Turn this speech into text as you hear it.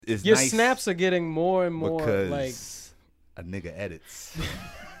it's Your nice snaps are getting more and more because like a nigga edits.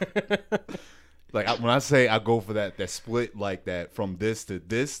 Like when I say I go for that split like that from this to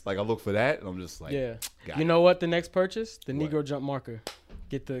this, like I look for that and I'm just like, yeah. got You it. know what? The next purchase, the What? Negro jump marker.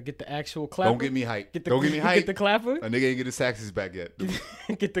 Get the actual clapper. Don't get me hyped. Don't get me hyped. Get the clapper. A nigga ain't get his taxes back yet.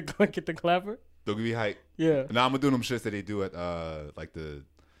 get the clapper. Don't get me hyped. Yeah. Now I'm gonna do them shits that they do at like the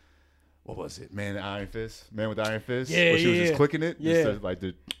what was it? Man with the Iron Fist. Yeah, where she was yeah. just clicking it. Yeah. Just to, like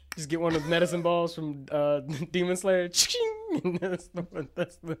the Just get one of the medicine balls from Demon Slayer.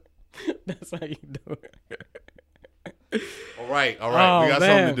 That's how you do it. All right. Oh, we got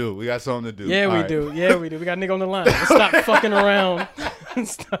man. something to do. Yeah, All we right. do. Yeah, we do. We got a nigga on the line. Let's stop fucking around.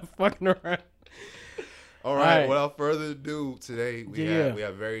 Stop fucking around. All right. right. Without further ado, today we Yeah.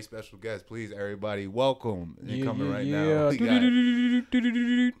 have very special guests. Please, everybody, welcome. And coming right yeah. now. We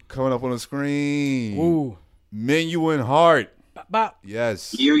got coming up on the screen. Ooh. Menu and Heart. Bop, bop.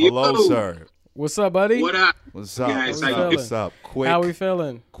 Yes. Yo. Hello, sir. What's up, buddy? What up? What's up? Guys, What's how up? you What's up? How we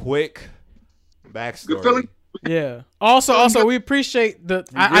feeling? Quick backstory. Good feeling? Yeah. Also, we appreciate the.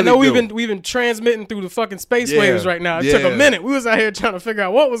 I really know do. we've been transmitting through the fucking space Yeah, waves right now. It took yeah. a minute. We was out here trying to figure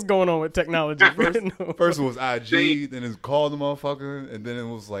out what was going on with technology. First it was IG, then it called the motherfucker, and then it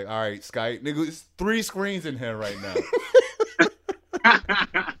was like, all right, Skype. Nigga, it's 3 screens in here right now.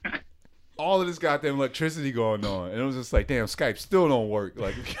 All of this goddamn electricity going on. And it was just like, damn, Skype still don't work.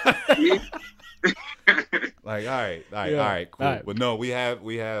 Like, like all right, cool. All right. But no, we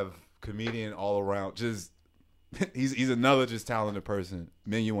have comedian all around. Just he's another just talented person.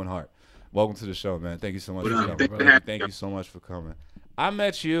 Menu and Heart. Welcome to the show, man. Thank you so much What for up? coming. Thanks for brother. having Thank me. you so much for coming. I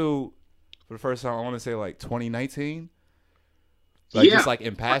met you for the first time, I want to say like 2019. Like Yeah. just like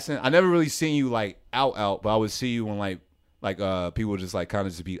in passing. I never really seen you like out, but I would see you when like people just like kind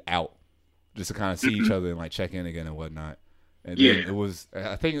of just be out. Just to kind of see each other and like check in again and whatnot. And then Yeah. it was,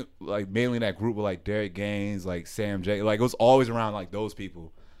 I think, like mainly that group with like Derek Gaines, like Sam J. Like it was always around like those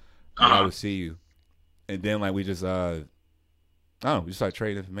people. That I would see you, and then like we just, I don't know, we just like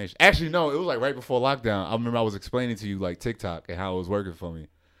trading information. Actually, no, it was like right before lockdown. I remember I was explaining to you like TikTok and how it was working for me,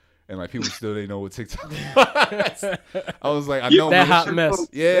 and like people still didn't know what TikTok was. I was like, I know that man, hot this mess. shit-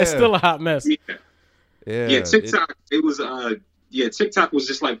 Yeah, It's still a hot mess. Yeah, TikTok. It was TikTok was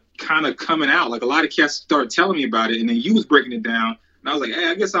just like kind of coming out. Like a lot of cats started telling me about it, and then you was breaking it down, and I was like, hey,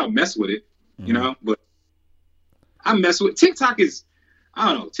 I guess I'll mess with it, you know. But I mess with TikTok. I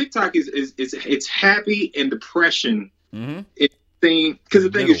don't know. TikTok is it's happy and depression Mm-hmm. thing, because the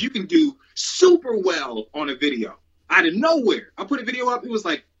thing Middle. is you can do super well on a video out of nowhere. I put a video up, it was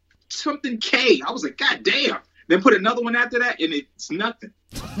like something K. I was like, God damn. Then put another one after that, and it's nothing.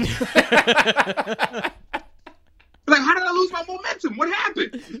 Like, how did I lose my momentum? What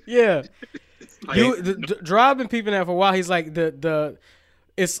happened? Yeah. Like, Drive been peeping that for a while. He's like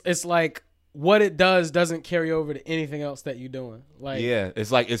it's like what it doesn't carry over to anything else that you're doing. Like Yeah,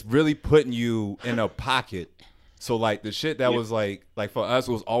 it's like it's really putting you in a pocket. So like the shit that was like for us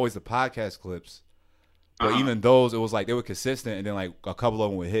it was always the podcast clips. But even those, it was like they were consistent, and then like a couple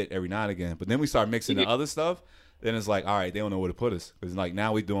of them would hit every now and again. But then we start mixing the other stuff. Then it's like, all right, they don't know where to put us, because like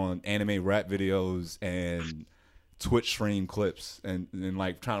now we doing anime rap videos and Twitch stream clips and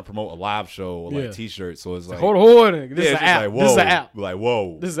like trying to promote a live show or like Yeah. T-shirts. So it's like, hold on. This is it's an just app. like, whoa, This is an app. Like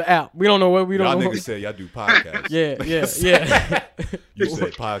whoa, This is an app. We don't know what we y'all don't know. niggas said y'all do podcasts. Yeah. You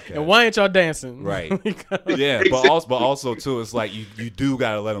said podcast. And why ain't y'all dancing? Right. Because- Yeah, but also too, it's like you do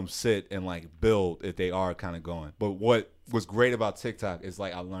gotta let them sit and like build if they are kind of going. But what was great about TikTok is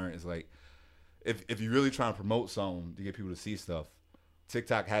like I learned is like if you're really trying to promote something to get people to see stuff,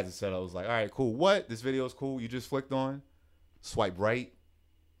 TikTok has it set up. It was like, all right, cool. What? This video is cool. You just flicked on, swipe right,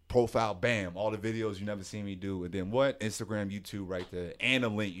 profile, bam, all the videos you never seen me do, and then what? Instagram, YouTube, right there, and a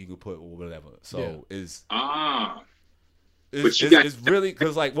link you can put or whatever. So it's But you got- it's really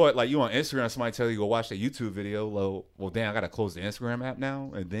because like what, like you on Instagram, somebody tell you go watch that YouTube video. Well, damn, I gotta close the Instagram app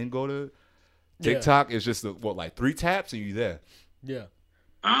now and then go to Yeah. TikTok. It's just like 3 taps and you there. Yeah.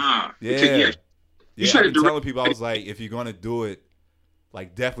 Yeah, okay, yeah. try I've to been telling people, I was like, if you're gonna do it,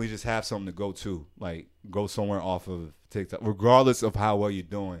 like definitely just have something to go to. Like go somewhere off of TikTok, regardless of how well you're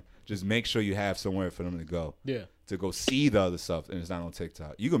doing. Just make sure you have somewhere for them to go. Yeah. To go see the other stuff, and it's not on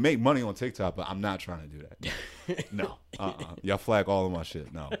TikTok. You can make money on TikTok, but I'm not trying to do that. No. Y'all flag all of my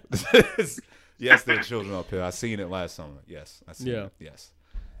shit. No. Yes, there are children up here. I seen it last summer. Yes. I seen Yeah. it. Yes.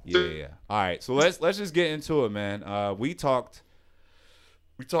 Yeah. All right. So let's just get into it, man. We talked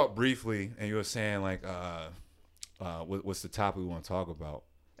briefly, and you were saying like what's the topic we want to talk about.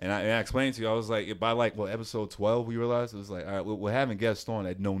 And I explained to you, I was like, by like episode 12, we realized it was like, all right, we're having guests on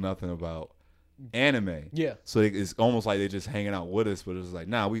that know nothing about anime. Yeah. So it's almost like they're just hanging out with us, but it's like,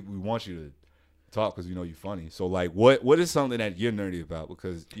 nah, we want you to talk because you're funny. So like, what is something that you're nerdy about?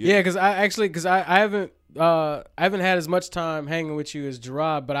 Because because I haven't had as much time hanging with you as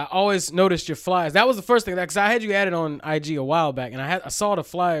Gerard, but I always noticed your flyers. That was the first thing, because I had you added on IG a while back, and I saw the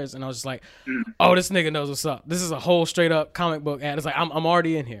flyers, and I was just like, oh, this nigga knows what's up. This is a whole straight up comic book ad. It's like I'm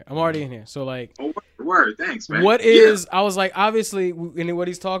already in here. So like, word, thanks, man. I was like, obviously, and what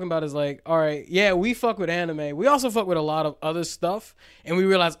he's talking about is like, all right, yeah, we fuck with anime. We also fuck with a lot of other stuff, and we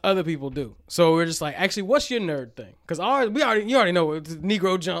realize other people do. So we're just like, actually, what's your nerd thing? Because you already know it's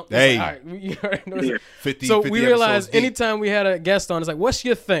Negro Jump. Hey, like, all right, you already know. Yeah. 50, so 50 we realized deep. anytime we had a guest on, it's like, what's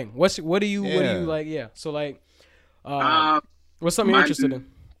your thing? What do you like? Yeah. So like, what's something you're interested in?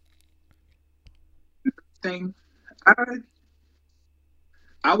 Thing, I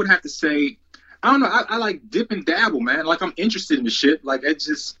would have to say, I don't know. I like dip and dabble, man. Like, I'm interested in the shit. Like,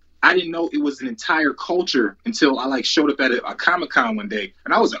 I didn't know it was an entire culture until I like showed up at a Comic-Con one day,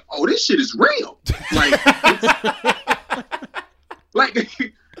 and I was like, oh, this shit is real. Like, like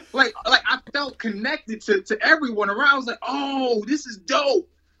I felt connected to everyone around. I was like, oh, this is dope.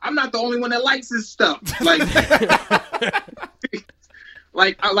 I'm not the only one that likes this stuff.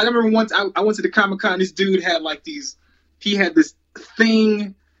 Like, I remember once I went to the Comic-Con. This dude had he had this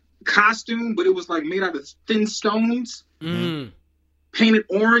thing costume, but it was like made out of thin stones, painted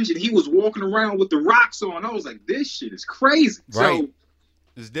orange, and he was walking around with the rocks on. I was like, this shit is crazy. Right.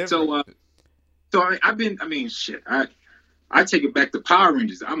 It's different. I take it back to Power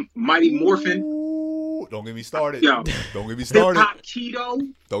Rangers. I'm Mighty Morphin. Ooh, don't get me started. Yo, don't get me started. Hip Hop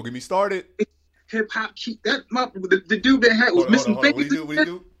Keto. Don't get me started. Hip Hop Keto. The dude that was missing fingers. What do you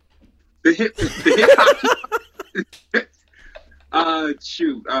do? The hip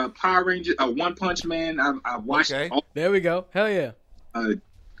hop. Power Rangers. One Punch Man. I watched. Okay. There we go. Hell yeah. I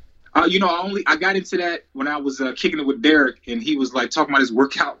got into that when I was kicking it with Derek, and he was like talking about his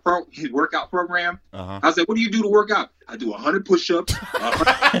workout program. Uh-huh. I was like, "What do you do to work out?" I do 100 push-ups. I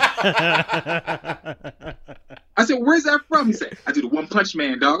said, "Where's that from?" He said, "I do the One Punch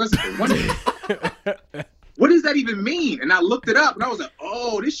Man, dog." I said, what does that even mean? And I looked it up, and I was like,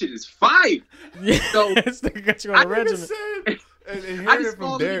 "Oh, this shit is fire." Yeah, so this nigga got you on a regimen. And hearing it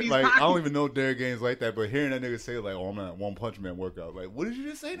from Derek, like, I don't even know Derek games like that, but hearing that nigga say, like, oh, I'm at One Punch Man workout, like, what did you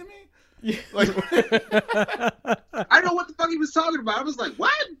just say to me? Yeah. Like, I know what the fuck he was talking about. I was like,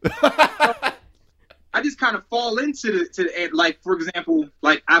 what? I just kind of fall into the like, for example,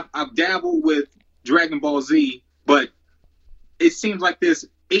 like, I've dabbled with Dragon Ball Z, but it seems like there's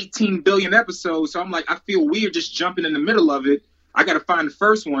 18 billion episodes, so I'm like, I feel weird just jumping in the middle of it. I got to find the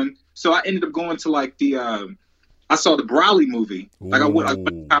first one, so I ended up going to, like, I saw the Broly movie. Like, I went,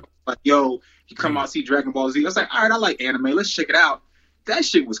 like, yo, you come out, see Dragon Ball Z. I was like, all right, I like anime. Let's check it out. That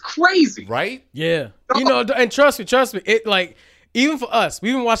shit was crazy. right? Yeah. And trust me, it, like, even for us,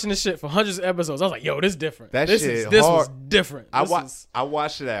 we've been watching this shit for hundreds of episodes. I was like, yo, this is different. This was different. I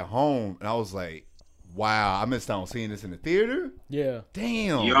watched it at home, and I was like, wow, I missed out on seeing this in the theater? Yeah.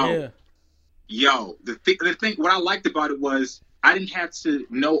 Damn. Yo, the thing, what I liked about it was, I didn't have to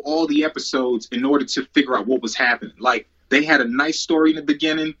know all the episodes in order to figure out what was happening. Like, they had a nice story in the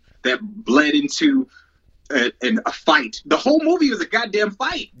beginning that bled into a fight. The whole movie was a goddamn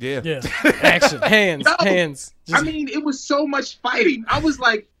fight. Yeah. Action. Hands. I mean, it was so much fighting. I was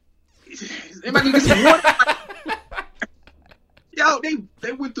like, am I gonna get some water? Yo,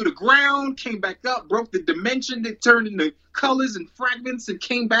 they went through the ground, came back up, broke the dimension, they turned into colors and fragments and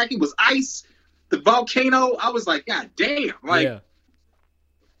came back. It was ice. The volcano, I was like, God damn. Like,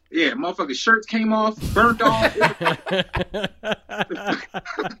 yeah, motherfucking shirts came off, burnt off.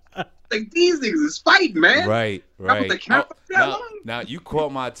 Like, these niggas is fighting, man. Right. I was like, can I fuck that long? Now, you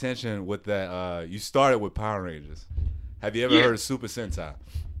caught my attention with that. You started with Power Rangers. Have you ever heard of Super Sentai?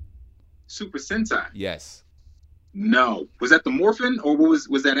 Super Sentai? Yes. No. Was that the Morphin, or was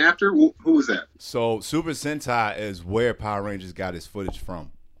that after? Who was that? So, Super Sentai is where Power Rangers got its footage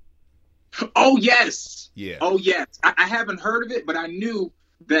from. Oh, yes. Yeah. Oh, yes. I haven't heard of it, but I knew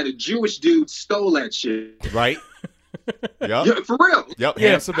that a Jewish dude stole that shit. Right? Yep. Yeah, for real. Yep. Yeah.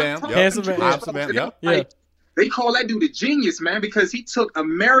 Handsome Bam. Yep. Yeah. They call that dude a genius, man, because he got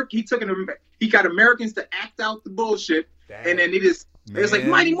Americans to act out the bullshit, and then it's like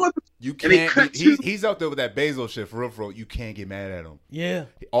Mighty Morphin. You can't. He's out there with that Bezos shit for real. You can't get mad at him. Yeah.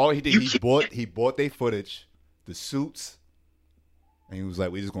 All he did, he bought their footage, the suits, and he was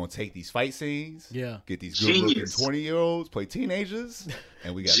like, "We're just gonna take these fight scenes, get these good-looking 20-year-olds, play teenagers,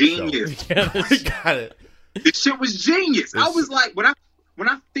 and we got genius. We got it. The shit was genius. I was like, when I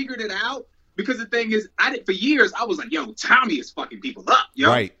figured it out, because the thing is, for years I was like, yo, Tommy is fucking people up, yo.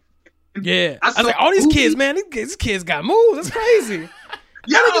 Right. Yeah. I was like, all these kids, man, these kids got moves. That's crazy.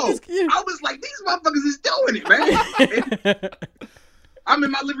 Yo, I was like, these motherfuckers is doing it, man. I'm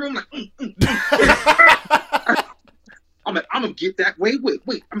in my living room like, I'm gonna get that. Wait, I'm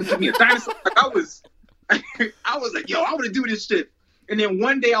gonna give me a dinosaur. Like I was like, yo, I want to do this shit. And then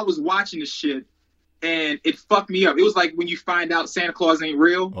one day I was watching the shit, and it fucked me up. It was like when you find out Santa Claus ain't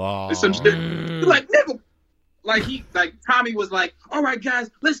real. Or some shit. You're like, never. Like Tommy was like, all right,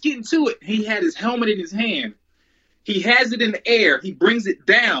 guys, let's get into it. He had his helmet in his hand. He has it in the air. He brings it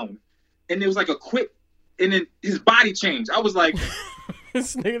down, and there was like a quick, and then his body changed. I was like,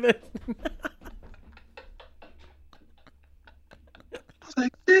 this nigga. I was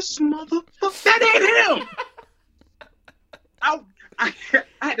like, this motherfucker, that ain't him. I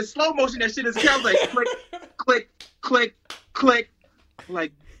had to slow motion that shit. I was like, click, click, click, click.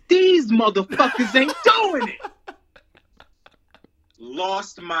 Like, these motherfuckers ain't doing it.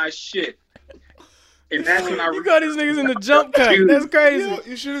 Lost my shit. And that's when you got these niggas in the jump cut. That's crazy.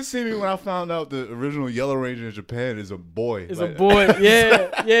 You should have seen me when I found out the original Yellow Ranger in Japan is a boy. It's like, a boy.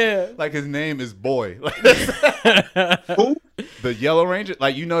 Yeah. Like his name is Boy. Like, who? The Yellow Ranger.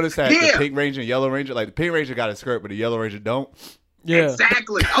 Like you notice that the Pink Ranger and Yellow Ranger. Like the Pink Ranger got a skirt, but the Yellow Ranger don't. Yeah.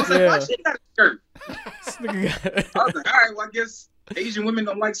 Exactly. I was like, why she got a skirt? I was like, all right, well I guess Asian women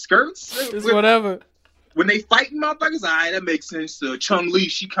don't like skirts. It's whatever. When they fighting motherfuckers, all right, that makes sense. Chung Li,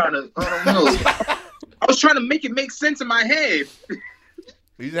 she kind of, I don't know. I was trying to make it make sense in my head.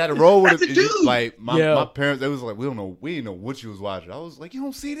 You just had to roll with it. Just, like my parents, they was like, we didn't know what you was watching. I was like, you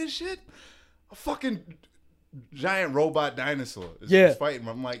don't see this shit? A fucking giant robot dinosaur is fighting.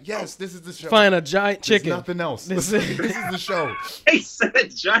 I'm like, yes, this is the show. Find a giant chicken. There's nothing else. This is the show. They said a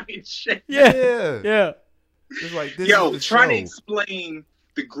giant chicken. Yeah. It's like this. Yo, is the trying show. to explain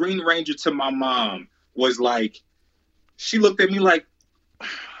the Green Ranger to my mom was like, she looked at me like,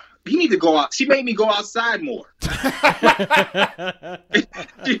 you need to go out. She made me go outside more.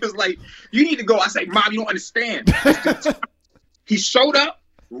 She was like, you need to go. I said, Mom, you don't understand. He showed up.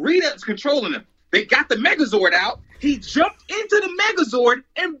 Rita's controlling him. They got the Megazord out. He jumped into the Megazord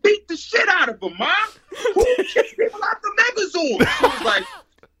and beat the shit out of him, Mom. Who kicks people out the Megazord? She was like,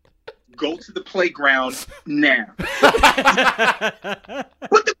 go to the playground now.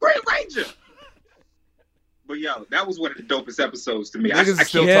 With the Green Ranger. But yo, that was one of the dopest episodes to me. Niggas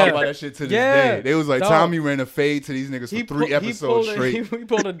still talk about that shit to this day. They was like, Tommy ran a fade to these niggas for 3 episodes straight. He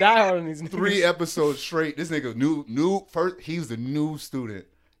pulled a die hard on these niggas. 3 episodes straight. This nigga new first. He was the new student.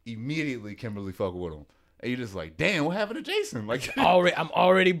 Immediately, Kimberly fucked with him, and you just like, damn, what happened to Jason? Like, I'm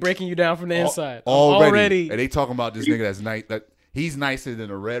already breaking you down from the inside. Already. And they talking about this nigga that's nice. That he's nicer than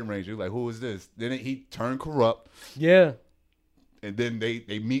the Red Ranger. Like, who is this? Then he turned corrupt. Yeah. And then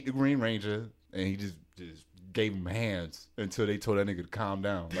they meet the Green Ranger, and he just gave him hands until they told that nigga to calm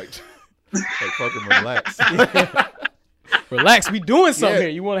down. Like fucking relax. Relax, we doing something here.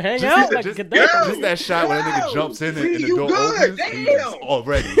 You want to hang out? Just that shot when that nigga jumps in and the door opens. He was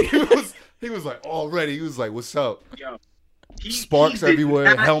already. He was like, already. He was like, what's up? Yo, Sparks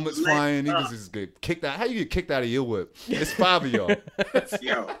everywhere, helmets flying. He was just get kicked out. How you get kicked out of your whip? It's 5 of y'all.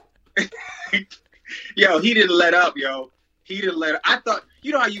 Yo, he didn't let up, yo. He didn't let up. I thought,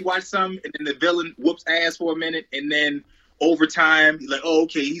 you know how you watch some and then the villain whoops ass for a minute and then over time, you're like, oh,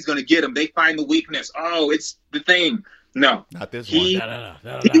 okay, he's going to get him. They find the weakness. Oh, it's the thing. No. Not this one. He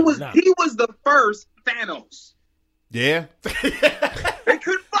was the first Thanos. Yeah. They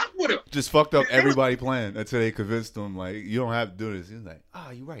couldn't fuck with him. Just fucked up everybody playing until they convinced him, like, you don't have to do this. He's like,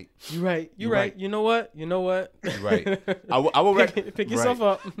 you're right. You're right. You know what? You're right. I will pick yourself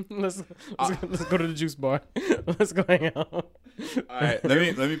up. Let's go to the juice bar. Let's go hang out. All right.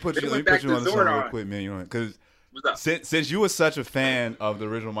 Let me put you on the show real quick, man. You know, because since you were such a fan of the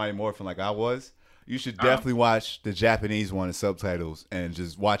original Mighty Morphin like I was, you should definitely watch the Japanese one in subtitles and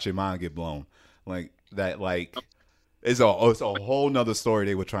just watch your mind get blown. Like that, like it's a whole nother story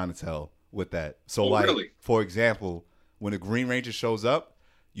they were trying to tell with that. So really? For example, when the Green Ranger shows up,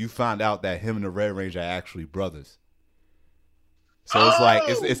 you find out that him and the Red Ranger are actually brothers. So it's like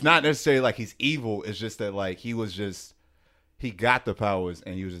it's not necessarily like he's evil. It's just that like he got the powers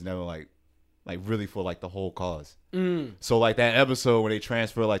and he was just never like really for like the whole cause. So like that episode when they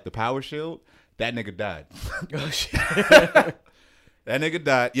transfer like the power shield, that nigga died. Oh shit. That nigga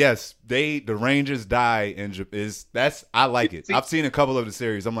died. Yes, the Rangers die I like it. I've seen a couple of the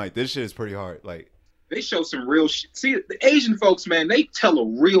series. I'm like, this shit is pretty hard. Like they show some real shit. See, the Asian folks, man, they tell a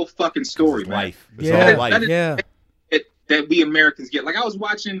real fucking story, man. Life. It's all life. That we Americans get. Like I was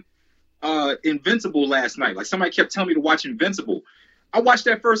watching Invincible last night. Like somebody kept telling me to watch Invincible. I watched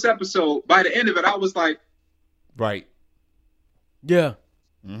that first episode. By the end of it, I was like, right. Yeah.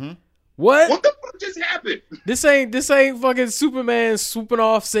 Mm-hmm. What the fuck just happened? This ain't fucking Superman swooping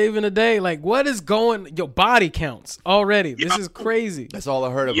off saving the day. Like, what is going? Your body counts already. This is crazy. That's all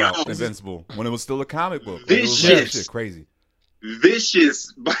I heard about Invincible when it was still a comic book. Vicious, shit crazy.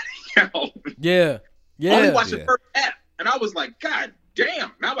 Vicious body count. Yeah. Only watched the first half, and I was like, God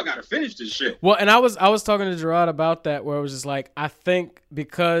damn! Now I gotta finish this shit. Well, and I was talking to Gerard about that, where it was just like, I think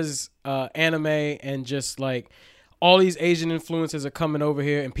because anime and just like all these Asian influences are coming over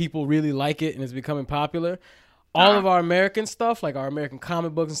here and people really like it and it's becoming popular. All of our American stuff, like our American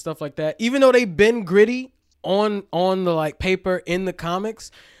comic books and stuff like that, even though they've been gritty on the like paper in the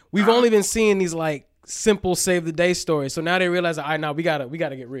comics, we've only been seeing these like simple save the day stories. So now they realize, all right, now we gotta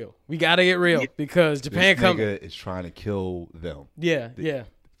get real. We gotta get real because Japan coming is trying to kill them. Yeah.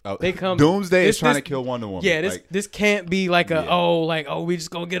 They come. Doomsday is trying to kill Wonder Woman. Yeah, this can't be like we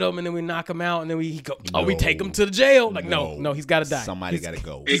just gonna get him and then we knock him out and then we take him to the jail. Like no, he's got to die. Somebody got to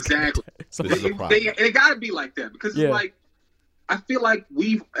go. Exactly. It got to be like that because it's like I feel like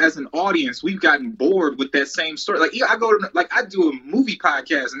we've as an audience we've gotten bored with that same story. Like I go to I do a movie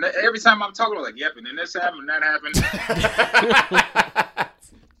podcast and every time I'm talking about and then this happened, that happened.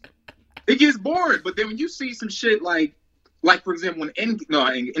 It gets boring. But then when you see some shit like for example, when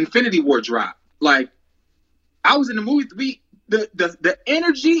Infinity War dropped, like I was in the movie, the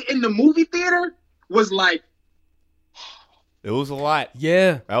energy in the movie theater was like, it was a lot.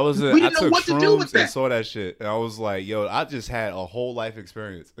 Yeah, that was it. We didn't know what to do with that. And saw that shit, and I was like, yo, I just had a whole life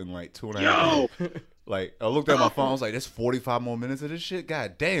experience in like 2.5 years. Like I looked at my phone, I was like, there's 45 more minutes of this shit.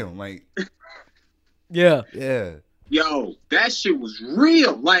 God damn, like, yeah. Yo, that shit was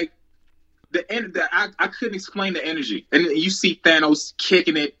real. Like. I couldn't explain the energy, and you see Thanos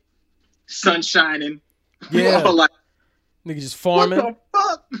kicking it, sun shining. Yeah, like nigga just farming. What the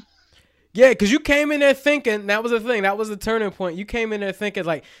fuck? Yeah, because you came in there thinking that was the thing. That was the turning point. You came in there thinking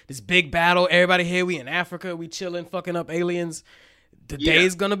like this big battle. Everybody here, we in Africa, we chilling, fucking up aliens. The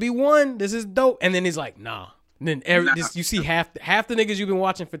day's gonna be won. This is dope. And then he's like, nah. And then you see half the niggas you've been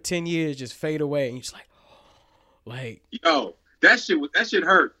watching for 10 years just fade away, and you're just like, yo. That shit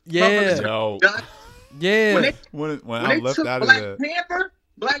hurt. Yeah. No. Yeah. When I left out of there.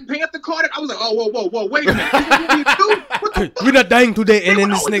 Black Panther caught it. I was like, oh, whoa, wait a minute. We're not dying today. And then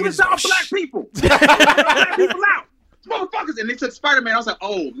this nigga. Black people. Black people out. Motherfuckers. And they took Spider-Man. I was like,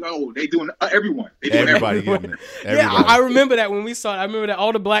 oh, they doing everyone. They doing everybody getting it. Yeah, I remember that when we saw it. I remember that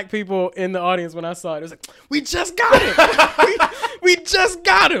all the black people in the audience when I saw it, it was like, we just got him. we just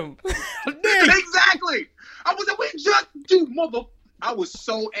got him. Exactly. I was like, I was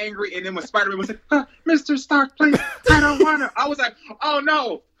so angry, and then when Spider-Man was like, Mr. Stark, please, I don't want to. I was like, oh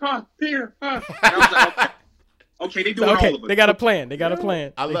no, Peter. And I was like, okay, they doing all of it. They got a plan. They got a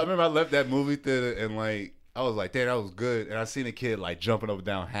plan. I remember I left that movie theater, and like, I was like, damn, that was good. And I seen a kid like jumping up and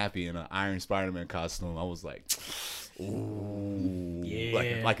down happy in an Iron Spider-Man costume. I was like, ooh,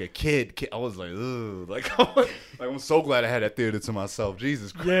 yeah, like a kid. I was like, ugh, like I'm so glad I had that theater to myself.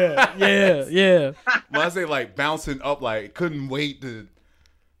 Jesus Christ. Yeah. When I say like bouncing up, like couldn't wait to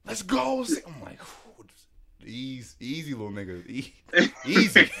let's go. I'm like, easy little nigga,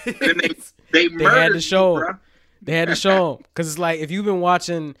 easy. they had to show him. They had to show him because it's like if you've been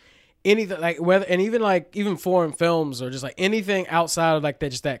watching anything like whether and even foreign films or just like anything outside of like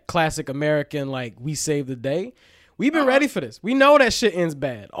that, just that classic American like we save the day. We've been ready for this. We know that shit ends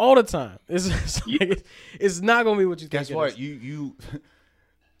bad all the time. It's not gonna be what you think. Guess what? You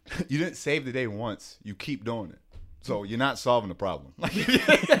didn't save the day once. You keep doing it, so you're not solving the problem.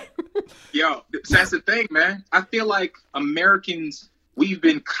 Yo, that's the thing, man. I feel like Americans, we've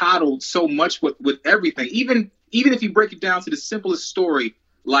been coddled so much with everything. Even if you break it down to the simplest story,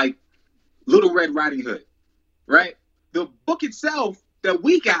 like Little Red Riding Hood, right? The book itself that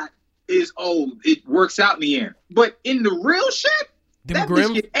we got is it works out in the end. But in the real shit, that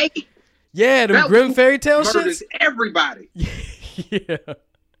bitch get ate. Yeah, the Grimm fairy tale shit. Everybody. Yeah.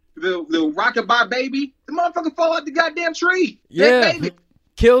 The Rockabye baby, the motherfucker fall out the goddamn tree. Yeah. Baby.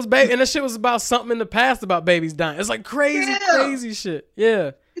 Kills baby, and that shit was about something in the past about babies dying. It's like crazy shit.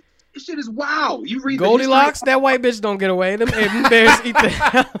 Yeah. This shit is wild. You read Goldilocks, that white bitch don't get away. Them bears eat the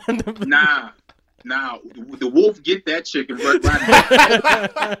hell. Nah. The wolf get that chicken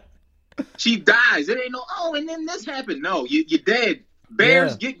right. She dies. It ain't and then this happened. No, you're dead.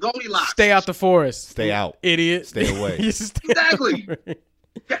 Bears get Goldilocks. Stay out the forest. Stay out. Idiot. Stay away. Exactly.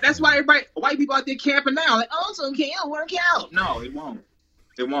 That's why white people out there camping now. Like, so it can't work out. No, it won't.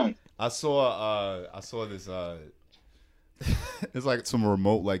 It won't. I saw this it's like some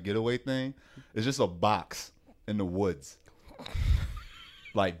remote like getaway thing. It's just a box in the woods.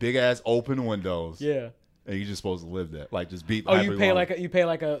 Like big ass open windows. Yeah. and you're just supposed to live there. Like just beat. Oh, you pay like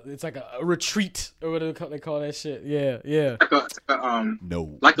a it's like a retreat or whatever they call that shit. Yeah.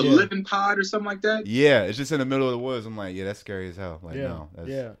 Like a living pod or something like that. Yeah, it's just in the middle of the woods. I'm like, yeah, that's scary as hell. Like, no,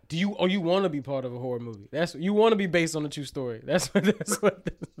 yeah. Do you want to be part of a horror movie? You want to be based on a true story. That's what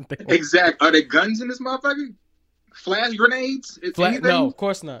Exactly. Are there guns in this motherfucker? Flash grenades? No, of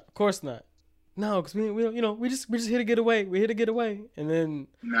course not. No, because we just here to get away. We're here to get away, and then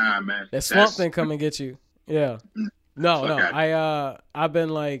man, that swamp thing come and get you. Yeah. No. I've been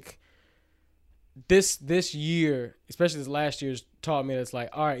like this year, especially this last year's taught me that it's like,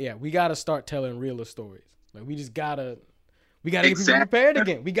 all right, yeah, we got to start telling realer stories. Like we gotta get people prepared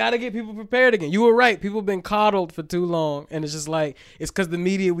again. We gotta get people prepared again. You were right. People have been coddled for too long, and it's just like it's because the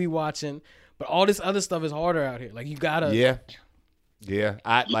media we watching. But all this other stuff is harder out here. Like you gotta. Yeah.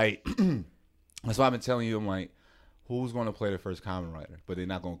 I like. That's why I've been telling you. I'm like, who's going to play the first Kamen Rider? But they're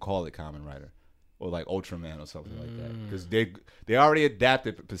not going to call it Kamen Rider or like Ultraman or something like that because they already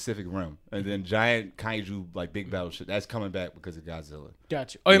adapted Pacific Rim and then giant kaiju like big battle shit that's coming back because of Godzilla.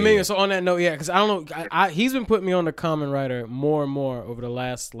 Gotcha. Oh, yeah. So on that note, yeah, because I don't know. He's been putting me on the Kamen Rider more and more over the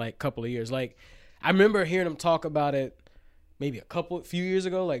last like couple of years. Like I remember hearing him talk about it. Maybe a few years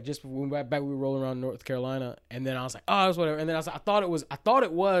ago, like just when we were rolling around North Carolina, and then I was like, oh, it's whatever. And then I thought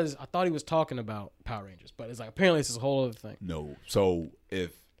he was talking about Power Rangers, but it's like apparently it's a whole other thing. No, so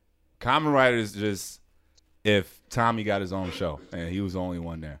if Kamen Rider is just if Tommy got his own show and he was the only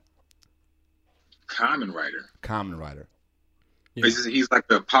one there. Kamen Rider. Yeah. He's like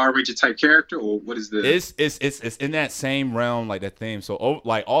the Power Ranger type character, or what is the? It's in that same realm, like that theme. So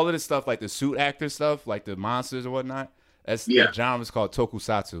like all of this stuff, like the suit actor stuff, like the monsters or whatnot. That genre is called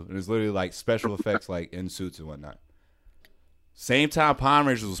tokusatsu, and it's literally like special effects, like in suits and whatnot. Same time Power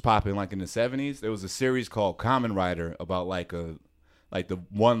Rangers was popping, like in the 70s, there was a series called Kamen Rider about like the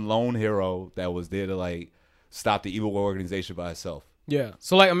one lone hero that was there to like stop the evil organization by itself. Yeah.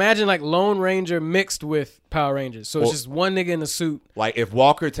 So like imagine like Lone Ranger mixed with Power Rangers. So it's just one nigga in a suit. Like if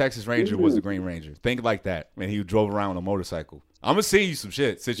Walker Texas Ranger was the Green Ranger. Think like that. And he drove around on a motorcycle. I'm gonna send you some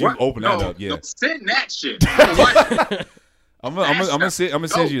shit since you open that up. Yeah, don't send that shit. I'm gonna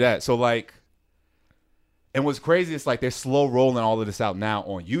send you that. So like, and what's crazy is like they're slow rolling all of this out now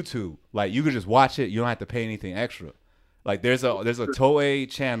on YouTube. Like you can just watch it. You don't have to pay anything extra. Like there's a Toei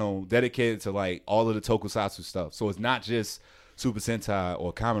channel dedicated to like all of the tokusatsu stuff. So it's not just Super Sentai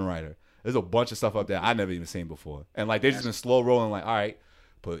or Kamen Rider. There's a bunch of stuff up there I never even seen before. And like they're just been slow rolling. Like all right,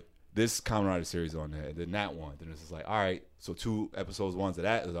 put this Kamen Rider series on there, and then that one. Then it's just like all right. So 2 episodes, ones of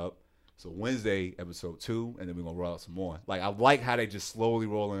that is up. So Wednesday, episode 2, and then we're going to roll out some more. Like, I like how they just slowly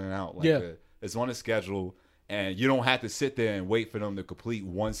rolling it out. Like, it's on a schedule, and you don't have to sit there and wait for them to complete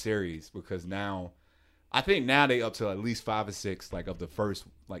one series because now, I think now they up to at least 5 or 6, like, of the first,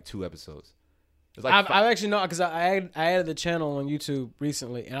 like, 2 episodes. It's like I've actually known, because I added the channel on YouTube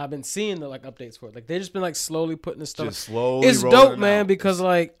recently, and I've been seeing the, like, updates for it. Like, they've just been, like, slowly putting this stuff. Just slowly it's dope, man, because,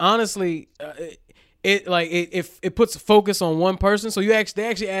 like, honestly... It puts focus on one person, so they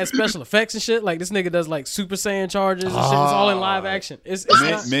actually add special effects and shit. Like this nigga does like Super Saiyan charges and shit. It's all in live action. It's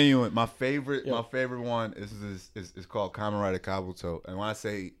Menuhin, my favorite one is called Kamen Rider Kabuto. And when I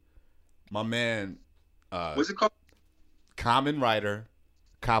say my man, what's it called? Kamen Rider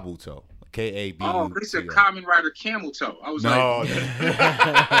Kabuto. Kabuto. Oh, they said Kamen Rider Camel Toe. I was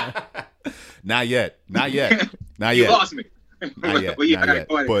like, not yet. You lost me. Not yet.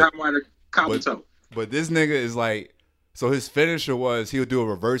 Kamen Rider Kabuto. But this nigga is like, so his finisher was he'll do a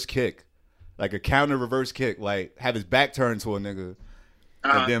reverse kick, like a counter reverse kick, like have his back turned to a nigga,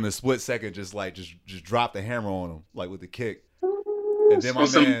 and then in a split second just drop the hammer on him like with the kick, and then my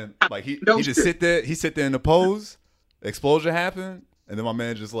man like he just sit there in the pose, explosion happened, and then my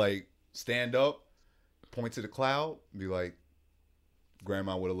man just like stand up, point to the cloud, and be like,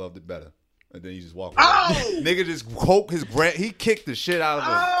 "Grandma would have loved it better." And then you just walk away. Oh! Nigga just he kicked the shit out of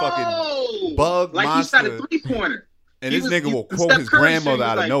a fucking bug like monster. Like he shot a 3-pointer. And this nigga will quote his grandmother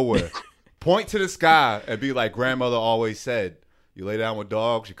out of nowhere. Point to the sky and be like, grandmother always said, you lay down with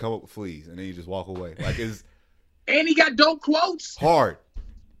dogs, you come up with fleas. And then you just walk away. Like it's... And he got dope quotes? Hard.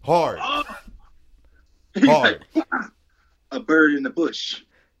 Oh. Hard. Like, a bird in the bush.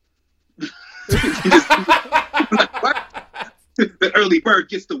 What? The early bird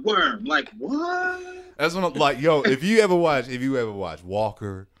gets the worm. Like what? That's what I'm like. Yo, if you ever watch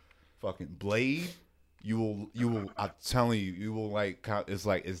Walker, fucking Blade, you will. I'm telling you, you will like.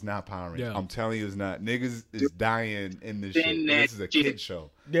 It's not Power Rangers. Yeah. I'm telling you, it's not. Niggas is dying in this shit. This is a kid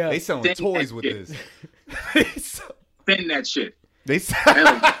show. Yeah, they selling toys with this. Send that shit. They.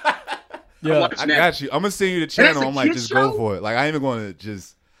 Yeah, I got you. I'm gonna send you the channel. I'm like, just go for it. Like I ain't even going to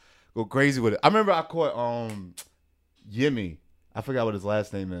just. go crazy with it. I remember I caught Yimmy. I forgot what his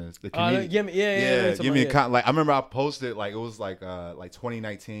last name is. The comedian. Yimmy, yeah. Yimmy, like I remember I posted like it was like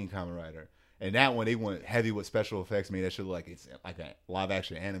 2019 Kamen Rider, and that one they went heavy with special effects. Made that shit look like it's like a live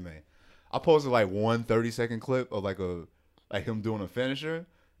action anime. I posted like one 30-second clip of like him doing a finisher,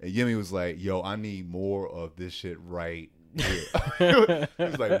 and Yimmy was like, "Yo, I need more of this shit right here." He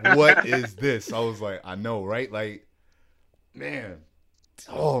was like, "What is this?" I was like, "I know, right?" Like, man.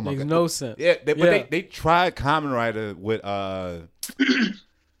 Oh my Makes god, no sense. Yeah, but they tried Kamen Rider with I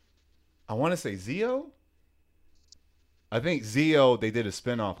want to say Zeo. I think Zeo they did a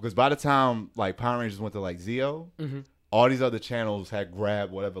spinoff because by the time like Power Rangers went to like Zeo, all these other channels had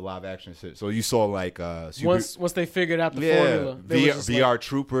grabbed whatever live action shit. So you saw like once they figured out the formula, VR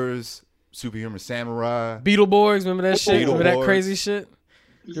Troopers, Superhuman Samurai, Beetleborgs. Remember that shit? Remember that crazy shit?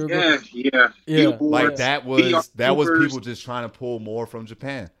 Yeah. Like that was people just trying to pull more from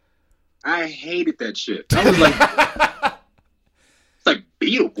Japan. I hated that shit. I was like, it's like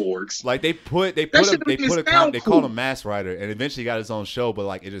Beetleborgs. Like they called him Mask Rider, and eventually got his own show, but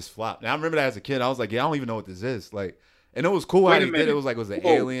like it just flopped. Now I remember that as a kid, I was like, yeah, I don't even know what this is. Like, and it was cool how he did it. It was like it was an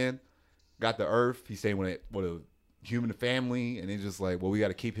alien, got the Earth. He's staying with a human family, and he's just like, well, we got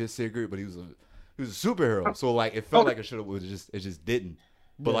to keep his secret, but he was a superhero, so like it felt like it just didn't.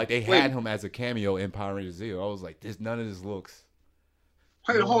 But like they had him as a cameo in Power Rangers Zeo. I was like, none of this looks.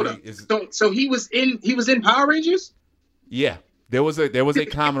 Wait, hold up. So he was in Power Rangers? Yeah, there was a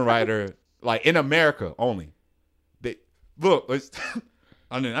Kamen Rider like in America only.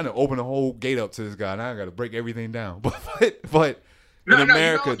 I didn't open the whole gate up to this guy. Now I got to break everything down. But in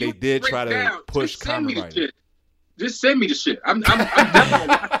America they did try to push Kamen Rider. Just send me the shit. I'm definitely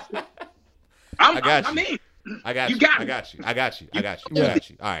watching it. I got you. I'm in. I got you. I got you.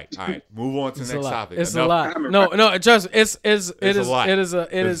 All right. Move on to the next topic. It's a lot. No, just it is a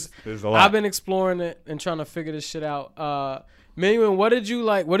lot. I've been exploring it and trying to figure this shit out. Minuin, what did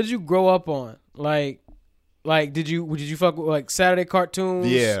you grow up on? Like did you fuck with like Saturday cartoons?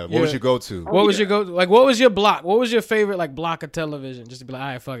 Yeah. What was your go-to? What was your go-to? Like what was your block? What was your favorite like block of television? Just to be like, all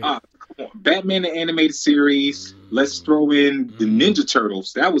right, fuck it. Come on. Batman the animated series. Let's throw in the Ninja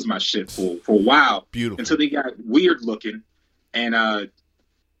Turtles. That was my shit for a while. Beautiful. Until they got weird looking. And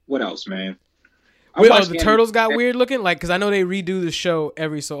what else, man? The Turtles got weird looking? Like, because I know they redo the show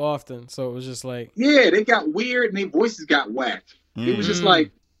every so often. So it was just like... Yeah, they got weird and their voices got whacked. It was just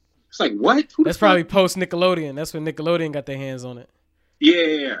like... It's like, what? That's probably post-Nickelodeon. That's when Nickelodeon got their hands on it.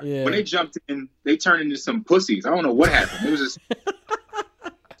 Yeah. When they jumped in, they turned into some pussies. I don't know what happened. It was just...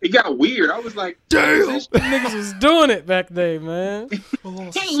 It got weird. I was like, damn, niggas was doing it back then, man. Hey,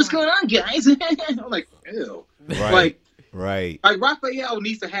 what's going on, guys? I'm like, ew. Right. Like Raphael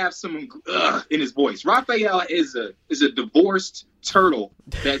needs to have some in his voice. Raphael is a divorced turtle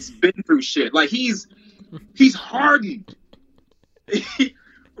that's been through shit. Like he's hardened.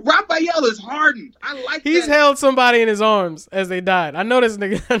 Raphael is hardened. I like He's held somebody in his arms as they died. I know this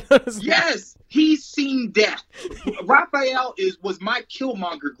nigga. Yes, he's seen death. Raphael was my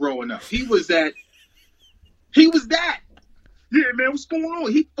Killmonger growing up. He was that. Yeah, man, what's going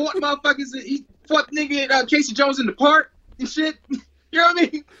on? He fought motherfuckers. He fought nigga Casey Jones in the park and shit. You know what I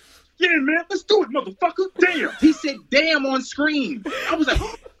mean? Yeah, man, let's do it, motherfucker. Damn. He said damn on screen. I was like,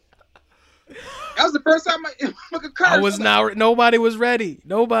 that was the first time nobody was ready.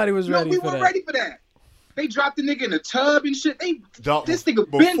 Nobody was ready. We weren't ready for that. They dropped the nigga in the tub and shit. This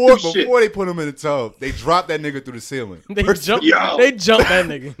nigga been through shit. Before they put him in the tub, they dropped that nigga through the ceiling. They jumped that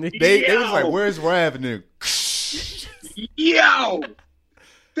nigga. They was like, "Where's Rav?" And yo,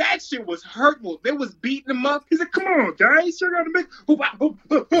 that shit was hurtful. They was beating him up. He said, "Come on, guys, you're gonna make." Wow.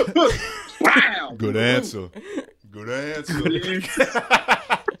 Good answer.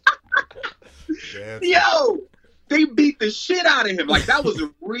 Yo, they beat the shit out of him. Like that was a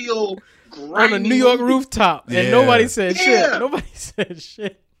real on a New York rooftop, and nobody said shit. Nobody said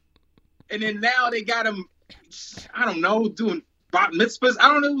shit. And then now they got him. I don't know, doing bat mitzvahs. I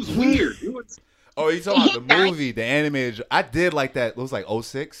don't know. It was weird. It was. Oh, you talking about the movie, the animated? I did like that. It was like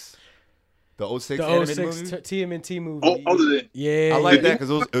 06. The 06 animated movie? TMNT movie. Yeah. I like that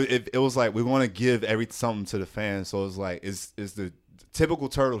because it was like we want to give something to the fans. So it's like it's the typical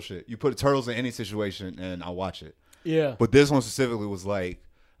turtle shit. You put turtles in any situation and I'll watch it. Yeah. But this one specifically was like,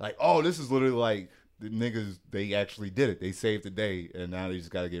 oh, this is literally like the niggas, they actually did it. They saved the day and now they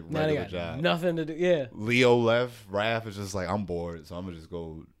just got to get regular job. Nothing to do. Yeah. Leo left. Raph is just like, I'm bored. So I'm going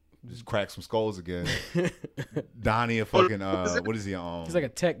to just crack some skulls again. Donnie a fucking what is he on? He's like a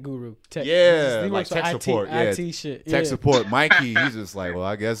tech guru. Yeah, he like tech support. IT shit. Tech support. Mikey, he's just like, well,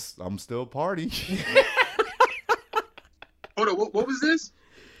 I guess I'm still party. Hold on, what was this?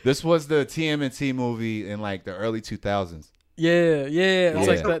 This was the TMNT movie in like the early 2000s. Yeah.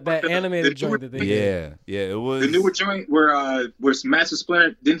 It's like that animated joint that they did. Yeah, it was the newer joint where Master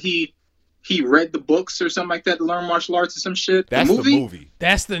Splinter, didn't he read the books or something like that to learn martial arts or some shit? That's the movie.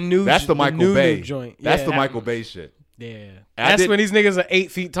 That's the new. That's the Michael Bay new joint. That's the Michael Bay shit. Yeah, that's when these niggas are 8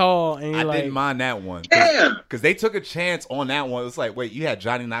 feet tall, and I like, didn't mind that one. Yeah, because they took a chance on that one. It's like, wait, you had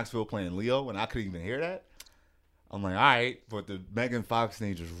Johnny Knoxville playing Leo, and I couldn't even hear that. I'm like, all right, but the Megan Fox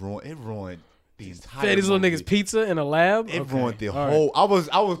thing just ruined the entire. Fed these little niggas pizza in a lab. It ruined the whole. Right.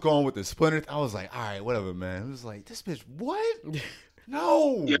 I was going with the Splinter. I was like, all right, whatever, man. It was like, this bitch, what?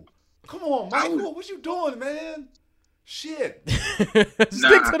 No, come on, Michael, what you doing, man? Shit. Stick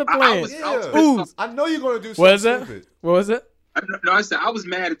to the plan. I know you're gonna do something what is that? stupid. What was it? No, I said I was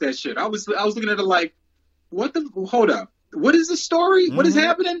mad at that shit. I was looking at it like, what the? Hold up. What is the story? Mm-hmm. What is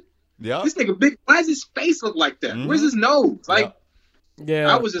happening? Yeah. This nigga big. Why does his face look like that? Mm-hmm. Where's his nose? Like,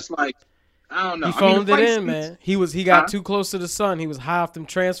 yeah. I was just like, I don't know. He phoned it in, man. He got too close to the sun. He was high off them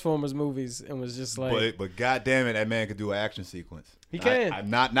Transformers movies and was just like. But goddamn it, that man could do an action sequence. He can. I'm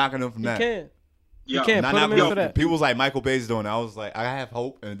not knocking him from that. He can. You can't put him in for that. People was like Michael Bay's doing it. I was like, I have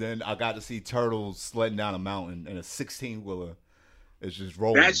hope. And then I got to see turtles sledding down a mountain in a 16-wheeler. It's just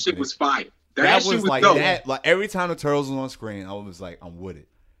rolling. That shit was fire. That was like dope. That. Like every time the turtles was on screen, I was like, I'm with it.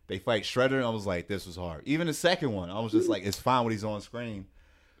 They fight Shredder, and I was like, this was hard. Even the second one, I was just like, it's fine when he's on screen.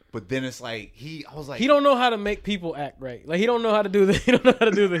 But then it's like he don't know how to make people act right. Like he don't know how to do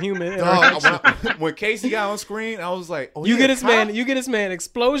the human. When Casey got on screen, I was like, you get this man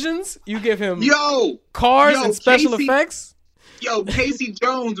explosions. You give him cars and special effects. Casey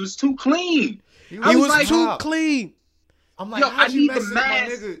Jones was too clean. He was like, too clean. I'm like, how'd you mess up my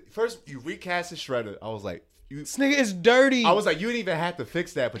nigga? First, you recast the Shredder. I was like, this nigga is dirty. I was like, you didn't even have to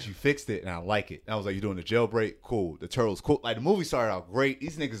fix that, but you fixed it, and I like it. And I was like, you're doing the jailbreak? Cool. The turtles, cool. Like, the movie started out great.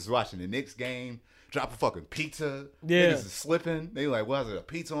 These niggas is watching the Knicks game, dropping fucking pizza. Yeah. Niggas is slipping. They like, well, is it a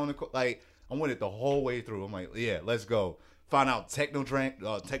pizza on the like, I went it the whole way through. I'm like, yeah, let's go. Find out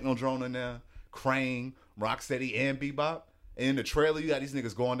Technodrone in there, Krang, Rocksteady, and Bebop. And in the trailer, you got these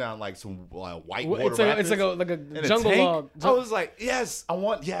niggas going down like some white water It's like a jungle log. I was like, yes,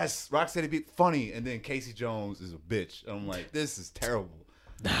 Rocksteady be funny. And then Casey Jones is a bitch. And I'm like, this is terrible.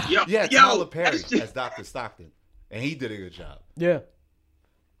 Tyler Perry as Dr. Stockton. And he did a good job. Yeah.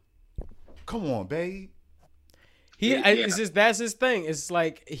 Come on, babe. It's just that's his thing. It's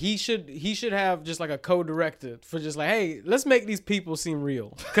like he should have just like a co-director for just like, hey, let's make these people seem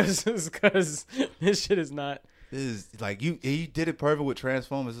real. Because this shit is not. This is like he did it perfect with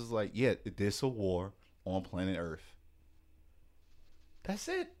Transformers. It's like, there's a war on planet Earth. That's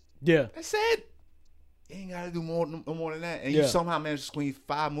it. Yeah. That's it. You ain't gotta do more than that. And you somehow managed to squeeze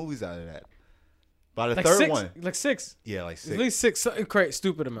 5 movies out of that. By the third one. Like 6. Yeah, like 6. At least 6. Crazy,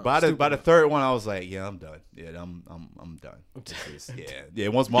 stupid amount. By the third one, I was like, yeah, I'm done. Yeah, I'm done.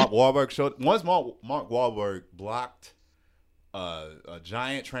 Once Mark Wahlberg blocked a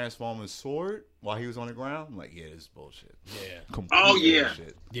giant Transformers sword while he was on the ground, I'm like, yeah, this is bullshit. Yeah. Complete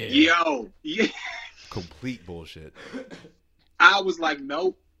bullshit. Yeah. Complete bullshit. I was like,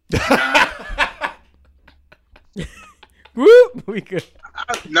 nope. Whoop, we good.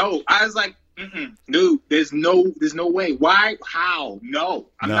 I was like, no, there's no way. Why? How? No,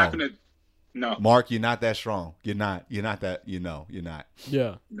 I'm not gonna. No, Mark, you're not that strong. You're not that. You're not.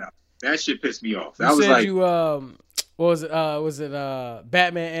 Yeah. No, that shit pissed me off. You said you what was it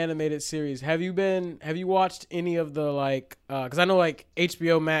Batman animated series? Have you watched any of the like? Because I know like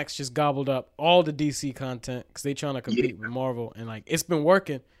HBO Max just gobbled up all the DC content because they trying to compete with Marvel, and like it's been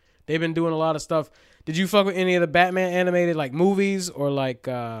working. They've been doing a lot of stuff. Did you fuck with any of the Batman animated like movies or like?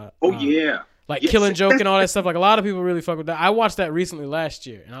 Like Killing Joke and all that stuff. Like a lot of people really fuck with that. I watched that recently last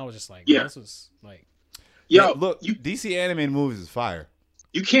year, and I was just like, this was like. Yo, look, DC animated movies is fire.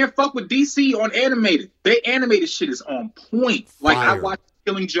 You can't fuck with DC on animated. Their animated shit is on point. Like I watched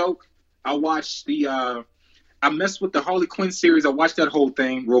Killing Joke. I watched I messed with the Harley Quinn series. I watched that whole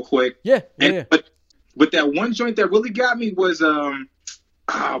thing real quick. But that one joint that really got me was the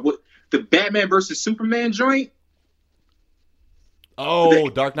Batman versus Superman joint. Oh,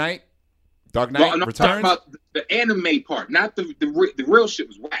 Dark Knight. Dark Knight Returns. I'm talking about the anime part, not the real shit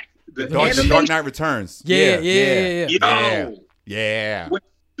was whack. Dark Knight Returns. Yeah. When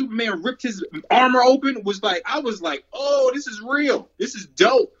Superman ripped his armor open, I was like, oh, this is real. This is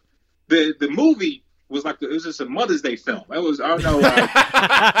dope. The movie was like it was just a Mother's Day film. It was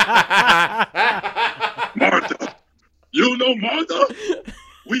Martha. You know Martha?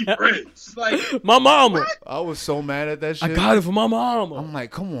 We friends. Like my mama. What? I was so mad at that shit. I got it for my mama. I'm like,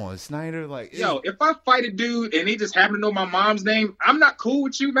 come on, Snyder. Like, yo, if I fight a dude and he just happen to know my mom's name, I'm not cool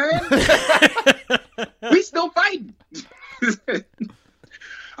with you, man. We still fighting.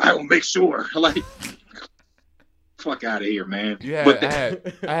 I will make sure. Like, fuck out of here, man. Yeah, But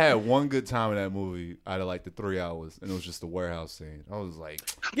I had one good time in that movie out of like the 3 hours, and it was just the warehouse scene. I was like,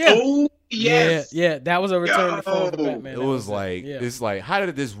 Yeah. oh yes, Yeah, that was a return to form for Yo. Batman. it That was like, yeah. it's like, how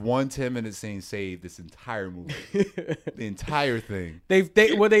did this one 10-minute scene save this entire movie? The entire thing.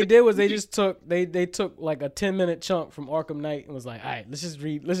 They what they did was they just took they took like a 10-minute chunk from Arkham Knight and was like, all right, let's just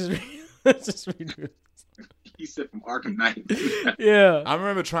read let's just read it. He said from Arkham Knight. Yeah. I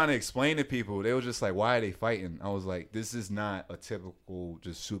remember trying to explain to people. They were just like, "Why are they fighting?" I was like, "This is not a typical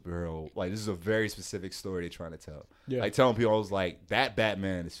just superhero. Like, this is a very specific story they're trying to tell." Yeah. Like telling people, I was like, "That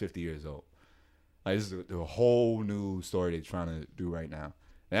Batman is 50 years old. Like, this is a whole new story they're trying to do right now."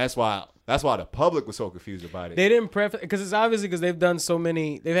 And that's why the public was so confused about it. They didn't preface because it's obviously because they've had so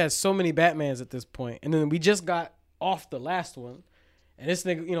many Batmans at this point, and then we just got off the last one, and this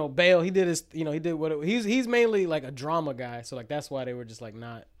nigga, Bale, he did what he's mainly like a drama guy, so like that's why they were just like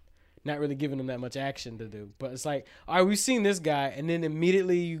not really giving him that much action to do. But it's like, all right, we've seen this guy, and then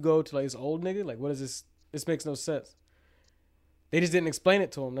immediately you go to like this old nigga, like what is this? This makes no sense. They just didn't explain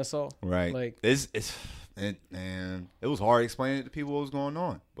it to him. That's all. Right. Like it was hard explaining it to people what was going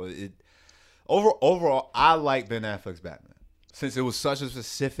on. But overall, I like Ben Affleck's Batman. Since it was such a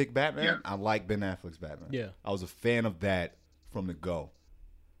specific Batman, Yeah. I like Ben Affleck's Batman. Yeah. I was a fan of that from the go.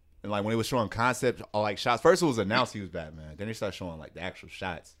 And like when they were showing concept like shots, first it was announced he was Batman. Then they started showing like the actual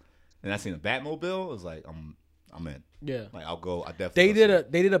shots. And I seen the Batmobile. It was like I'm in. Yeah. Like I definitely.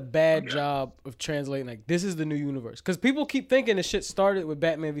 They did a bad job of translating like this is the new universe because people keep thinking this shit started with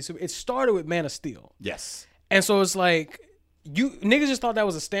Batman v Superman. It started with Man of Steel, Yes. and so it's like you niggas just thought that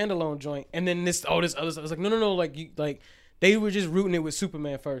was a standalone joint, and then this other stuff. It's like no, like they were just rooting it with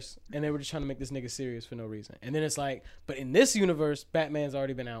Superman first, and they were just trying to make this nigga serious for no reason. And then it's like, but in this universe, Batman's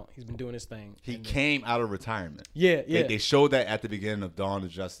already been out. He's been doing his thing. He came out of retirement. Yeah. They showed that at the beginning of Dawn of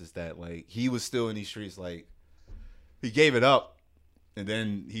Justice that like he was still in these streets. Like he gave it up, and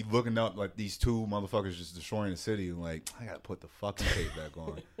then he looking up like these two motherfuckers just destroying the city, and like I gotta put the fucking tape back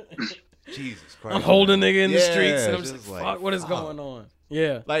on. Jesus Christ! I'm holding man. nigga in the streets, and I'm just just like, fuck, what is going on?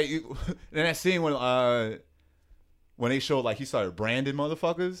 Yeah. Like in that scene when they showed like he started branding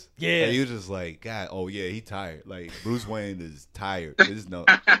motherfuckers, Yeah. and he was just like, God, oh yeah, he tired. Like Bruce Wayne is tired. This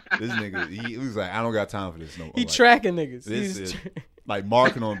nigga, he was like, I don't got time for this no more. He like, tracking niggas. This He's is like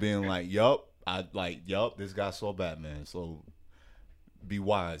marking on being like, yup, this guy saw Batman, so be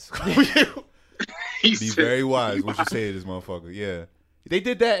wise. Be very wise what you say to this motherfucker. Yeah, they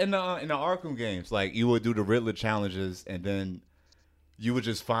did that in the Arkham games. Like you would do the Riddler challenges, and then you would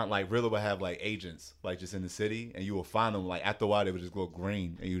just find like Riddler would have like agents like just in the city, and you would find them like after a while they would just go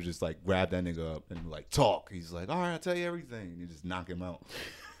green, and you would just like grab that nigga up and like talk. He's like, all right, I'll tell you everything. And you just knock him out.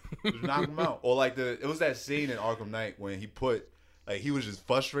 Just knock him out. Or like it was that scene in Arkham Knight when he was just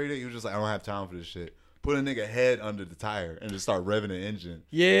frustrated. He was just like, I don't have time for this shit. Put a nigga head under the tire and just start revving the engine.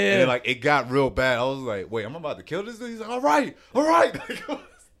 Yeah. And then like it got real bad. I was like, wait, I'm about to kill this dude? He's like, all right.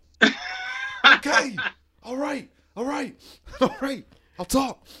 Okay. All right. I'll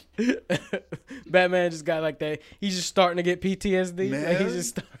talk. Batman just got like that. He's just starting to get PTSD. Man, like he's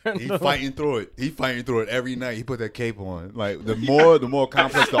just starting to fighting through it. He fighting through it every night. He put that cape on. Like the more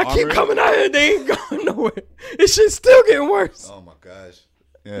complex the armor. I keep coming out here. They ain't going nowhere. This shit's still getting worse. Oh my gosh.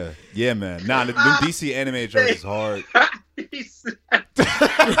 Yeah, man. Nah, the DC animated joke is hard.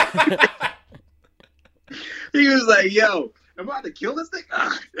 He was like, "Yo, I'm about to kill this thing."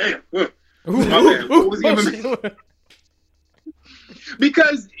 Ah, damn. My bad. What was even?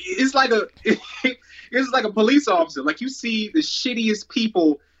 Because it's like a police officer. Like you see the shittiest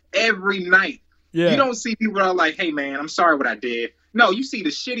people every night. Yeah. You don't see people that are like, "Hey, man, I'm sorry what I did." No, you see the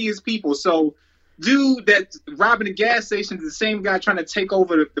shittiest people. So. Dude that's robbing the gas station is the same guy trying to take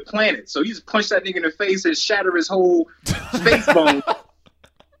over the planet. So you just punch that nigga in the face and shatter his whole face bone.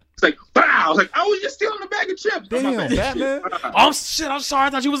 It's like, wow. Like, I was just stealing a bag of chips. Damn, Batman. Oh, shit. I'm sorry. I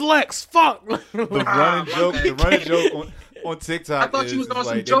thought you was Lex. Fuck. The running joke on TikTok. I thought you was on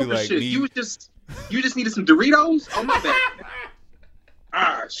some like, Joker shit. You just needed some Doritos? Oh, my bad.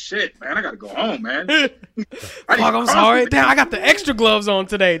 Ah, shit, man. I got to go home, man. Fuck, I'm sorry. Damn, I got the extra gloves on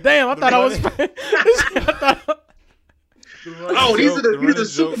today. Damn, I thought I was... Oh, these are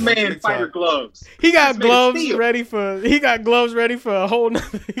Superman fighter gloves. He got gloves ready for. He got gloves ready for a whole.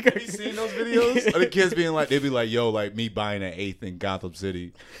 Have you seen those videos? Or the kids being like, they be like, "Yo, like me buying an 8th in Gotham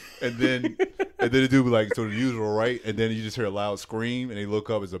City," and then the dude be like, "So the usual, right?" And then you just hear a loud scream, and they look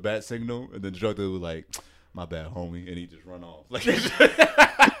up, it's a bat signal, and then the drug dealer was like, "My bad, homie," and he just run off. Like,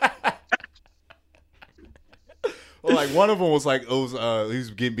 well, like one of them was like, he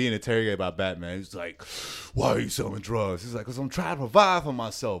was being interrogated by Batman. He's like, "Why are you selling drugs?" He's like, "Cause I'm trying to provide for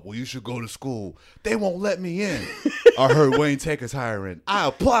myself." "Well, you should go to school." "They won't let me in." "I heard Wayne Taker's hiring." "I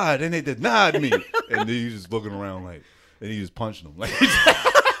applied and they denied me." And then he's just looking around like, and he just punching them. Like,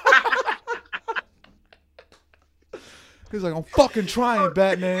 he's like, "I'm fucking trying,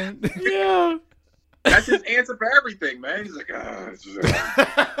 Batman." Yeah. That's his answer for everything, man. He's like,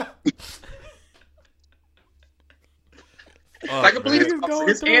 I can believe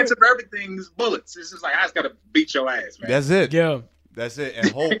his answer for everything is bullets. It's just like, I just gotta beat your ass, man. That's it. Yeah. That's it.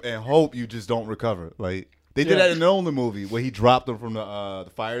 And hope you just don't recover. Like, they did that in the only movie where he dropped him from the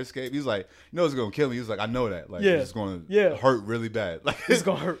fire escape. He's like, "You know it's gonna kill me." He was like, "I know that. Like, it's gonna hurt really bad. Like, it's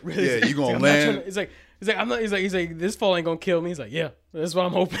gonna hurt really bad. Yeah, you gonna land." He's like, I'm not. He's like, this fall ain't gonna kill me. He's like, yeah, that's what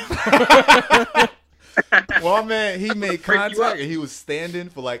I'm hoping. Well, man, he made contact and he was standing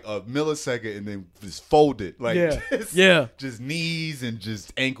for like a millisecond and then just folded. Like, just knees and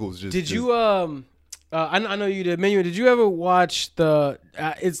just ankles. Did you I know you did. Menu. Did you ever watch the?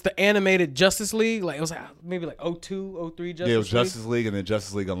 It's the animated Justice League. Like, it was like maybe like 02, 03 Justice League. Yeah, it was Justice League and then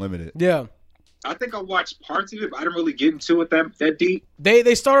Justice League Unlimited. Yeah. I think I watched parts of it, but I didn't really get into it that deep.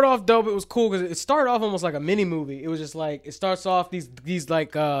 They started off dope. It was cool because it started off almost like a mini movie. It was just like, it starts off these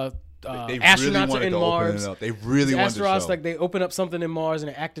like astronauts are in Mars. They really wanted to show. Like, they open up something in Mars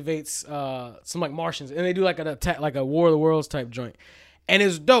and it activates some like Martians, and they do like an attack, like a War of the Worlds type joint. And it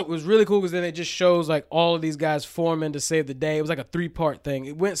was dope. It was really cool because then it just shows like all of these guys forming to save the day. It was like a 3-part thing.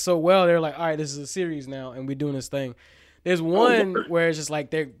 It went so well. They're like, all right, this is a series now, and we're doing this thing. There's one where it's just like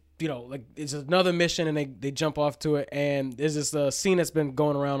they're, you know, like it's another mission and they jump off to it. And there's this scene that's been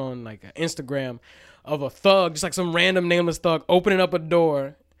going around on like Instagram of a thug, just like some random nameless thug, opening up a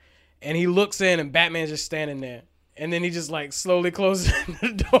door, and he looks in and Batman's just standing there. And then he just like slowly closes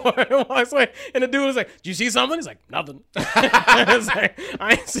the door and walks away. And the dude was like, "Do you see something?" He's like, "Nothing." I was like,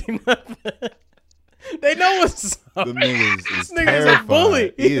 "I ain't seen nothing." They know what's up. The niggas is this nigga's a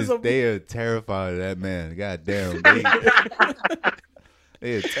bully. They are terrified of that man. God damn.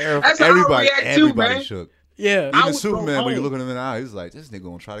 They are terrified. That's Everybody shook. Yeah. Even Superman, when you look at him in the eye, he's like, "This nigga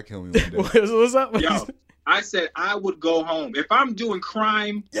gonna try to kill me one day." What's up? Yo, I said I would go home. If I'm doing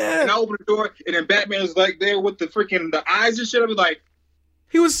crime and I open the door and then Batman is like there with the freaking the eyes and shit, I'd be like,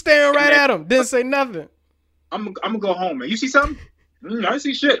 he was staring right at him, didn't say nothing. I'm gonna go home, man. You see something? I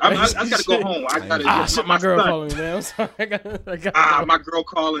see shit. I gotta go home. I gotta shit, my girl calling me, man. I'm sorry. I got my girl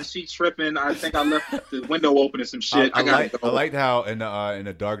calling. She tripping. I think I left the window open and some shit. I liked how in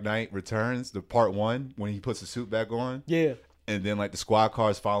the Dark Knight Returns, the part 1, when he puts the suit back on. Yeah. And then like the squad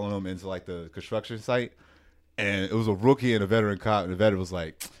cars following him into like the construction site. And it was a rookie and a veteran cop, and the veteran was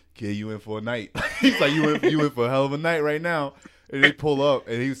like, "Kid, you in for a night." He's like, you in for a hell of a night right now. And they pull up,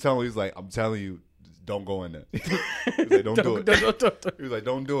 and he was like, "I'm telling you, don't go in there." He's like, don't do it. He was like,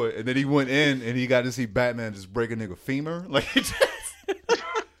 "Don't do it." And then he went in, and he got to see Batman just break a nigga femur. Like,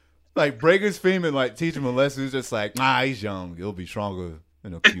 like break his femur, and like teach him a lesson. He was just like, "Nah, he's young. He'll be stronger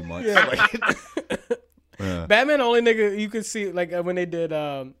in a few months." Yeah. Like, yeah. Batman, the only nigga you could see, like when they did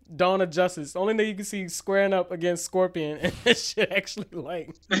Dawn of Justice, the only nigga you could see squaring up against Scorpion, and that shit actually, like,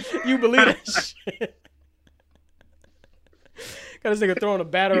 you believe that shit. Got this nigga throwing a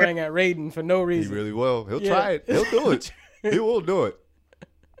batarang at Raiden for no reason. He really will. He'll try it. He'll do it. He will do it.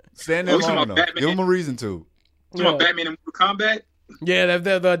 Stand there long enough. Give him a reason to. You want Batman in Mortal Kombat? Yeah,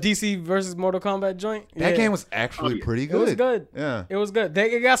 the DC versus Mortal Kombat joint. That game was actually pretty good. It was good. Yeah, it was good.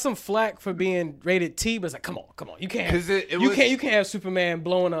 They got some flack for being rated T, but it's like, come on, you can't. You can't have Superman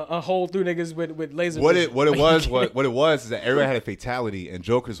blowing a hole through niggas with laser. What it was is that everybody had a fatality, and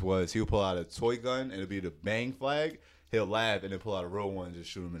Joker's was he'll pull out a toy gun and it'll be the bang flag. He'll laugh and then pull out a real one and just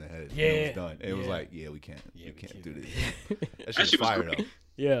shoot him in the head. Yeah, and it was done. And it was like, we can't. You can't do this. That shit was fire though.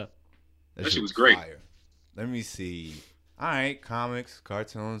 Yeah, that shit was great. Fire. Let me see. All right, comics,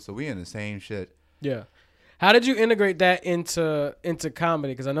 cartoons. So we in the same shit. Yeah. How did you integrate that into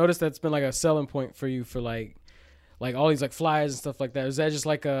comedy? Because I noticed that's been like a selling point for you for like all these like flyers and stuff like that. Is that just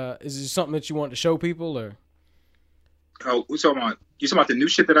like is it something that you want to show people or? Oh, you talking about the new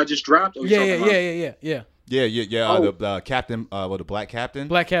shit that I just dropped? Or Yeah. Oh. The captain, the Black Captain.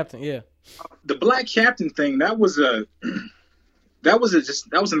 Black Captain, yeah. The Black Captain thing, that was an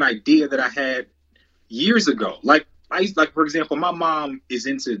idea that I had years ago. Like, like, for example, my mom is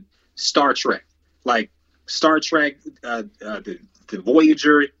into Star Trek, like Star Trek, the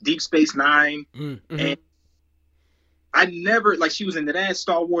Voyager, Deep Space Nine, and I never, like, she was into that,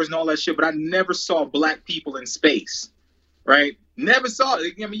 Star Wars and all that shit, but I never saw black people in space, right? Never saw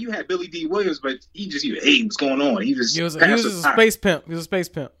it. I mean, you had Billy D. Williams, but he hey, what's going on? He was a space pimp. He was a space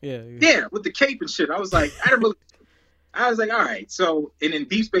pimp. Yeah. Yeah, with the cape and shit. I was like, I was like, all right. So, and then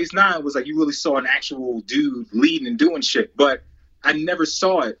Deep Space Nine was like, you really saw an actual dude leading and doing shit, but I never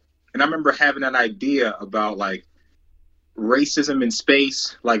saw it. And I remember having an idea about like racism in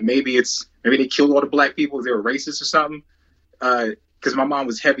space. Like maybe they killed all the black people if they were racist or something. Because my mom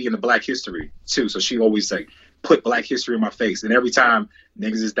was heavy into Black history too, so she always like put Black history in my face, and every time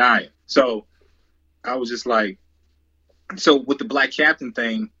niggas is dying. So I was just like, so with the Black Captain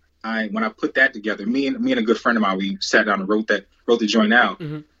thing, when I put that together, me and a good friend of mine, we sat down and wrote the joint out.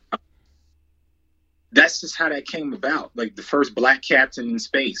 That's just how that came about. Like the first Black Captain in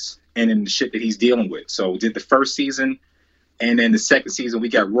space, and then the shit that he's dealing with. So we did the first season, and then the second season we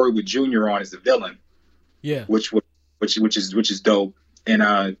got Roy Wood Jr. on as the villain. Yeah, which is dope. And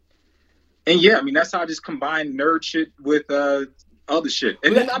yeah, I mean that's how I just combined nerd shit with other shit.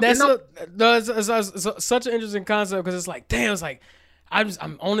 And that's such an interesting concept because it's like, damn, it's like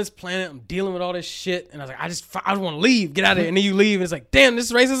I'm on this planet, I'm dealing with all this shit, and I was like, I want to leave, get out of here, and then you leave, and it's like, damn,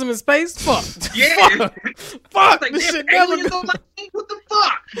 this racism in space, fuck, yeah, fuck, like, this damn, shit never. Like, what the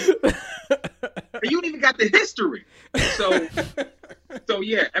fuck? You don't even got the history. So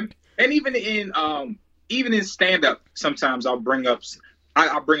yeah, and even in stand up, sometimes I'll bring up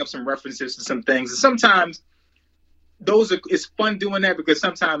some references to some things, and sometimes it's fun doing that because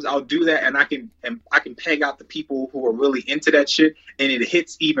sometimes I'll do that and I can peg out the people who are really into that shit, and it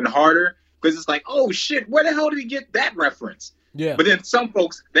hits even harder because it's like, oh shit, where the hell did he get that reference? Yeah. But then some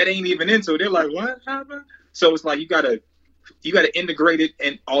folks that ain't even into it, they're like, what happened? So it's like you gotta integrate it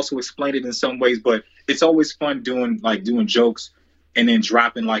and also explain it in some ways. But it's always fun doing jokes and then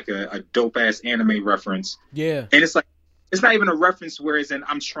dropping like a dope ass anime reference. Yeah. And it's like, it's not even a reference whereas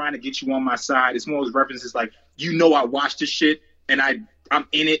I'm trying to get you on my side. It's more of references like, I watched this shit and I'm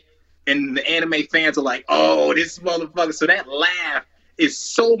in it, and the anime fans are like, oh, this motherfucker. So that laugh is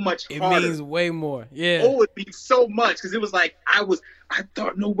so much harder. It means way more. Yeah. Oh, it means so much because it was like I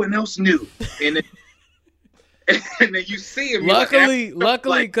thought no one else knew, and then, and then you see him. Luckily,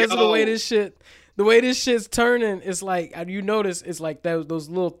 because of the way this shit's turning, it's like you notice it's like those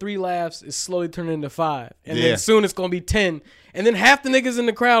little 3 laughs is slowly turning into 5, and then soon it's gonna be 10, and then half the niggas in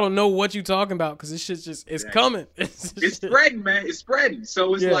the crowd don't know what you talking about because this shit's just coming. It's spreading, man. It's spreading.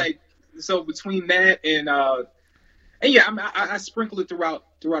 So it's like between that and yeah, I sprinkle it throughout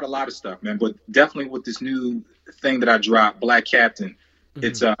a lot of stuff, man. But definitely with this new thing that I dropped, Black Captain,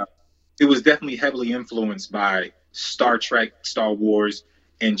 it was definitely heavily influenced by Star Trek, Star Wars,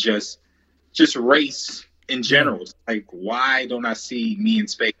 and just race in general. Like, why don't I see me in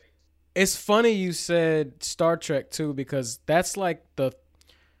space? It's funny you said Star Trek too, because that's like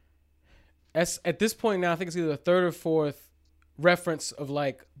at this point now, I think it's either the 3rd or 4th reference of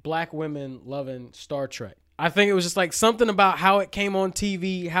like black women loving Star Trek. I think it was just like something about how it came on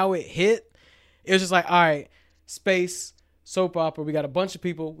TV, how it hit. It was just like, all right, space, soap opera. We got a bunch of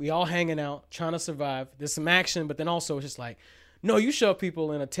people. We all hanging out, trying to survive. There's some action, but then also it's just like, no, you shove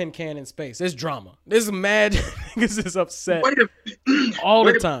people in a tin can in space. There's drama. There's mad niggas is upset all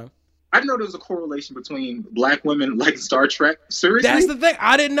the time. I didn't know there was a correlation between black women liking Star Trek. Seriously? That's the thing.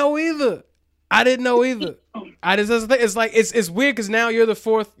 I didn't know either. That's the thing. It's like it's weird because now you're the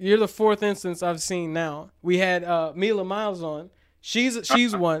fourth instance I've seen now. We had Mila Miles on.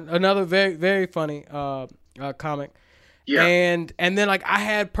 She's one, another very, very funny comic. Yeah. And then like I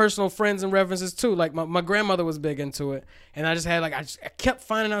had personal friends and references too. Like my grandmother was big into it, and I just had like I kept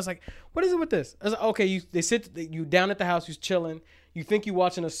finding. I was like, what is it with this? I was like, okay, they sit you down at the house, you're chilling. You think you're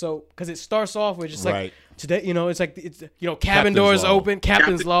watching a soap because it starts off with just like today, it's like it's cabin doors open,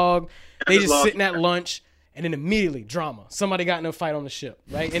 captain's log. They just sitting at lunch, and then immediately drama. Somebody got in a fight on the ship,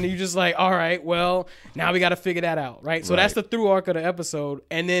 right? And you're just like, all right, well now we got to figure that out, right? So that's the through arc of the episode,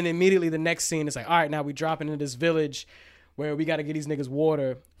 and then immediately the next scene is like, all right, now we dropping into this village where we got to get these niggas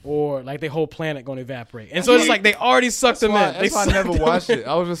water, or like their whole planet gonna evaporate. And so it's like they already sucked them in. That's why I never watched it.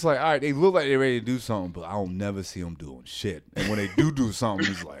 I was just like, all right, they look like they're ready to do something, but I don't never see them doing shit. And when they do something,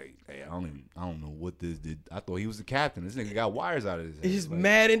 it's like, hey, I don't know what this did. I thought he was the captain. This nigga got wires out of his head. He's like,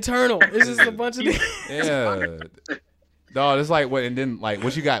 mad internal. It's just a bunch of yeah. No, it's like what, and then like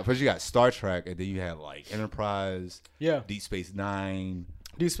what you got? First you got Star Trek, and then you have like Enterprise, Deep Space Nine.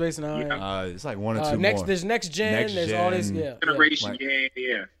 Deep Space Nine. It's like one or two more. There's Next Gen. There's all this. Generation.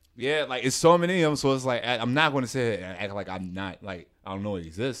 Yeah. Yeah, like it's so many of them. So it's like I'm not going to say it and act like I'm not like I don't know it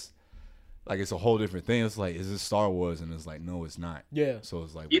exists. Like it's a whole different thing. It's like, is this Star Wars? And it's like, no, it's not. Yeah. So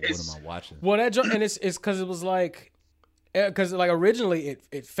it's like, Yes. what am I watching? Well, that and it's because it was like, because like originally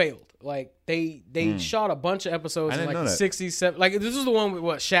it failed. Like they shot a bunch of episodes in like the 60s, 70s. Like this is the one with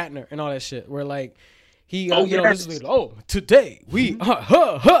what Shatner and all that shit. Where like he, this is like, today we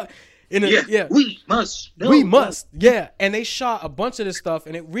we must know. We must. Yeah. And they shot a bunch of this stuff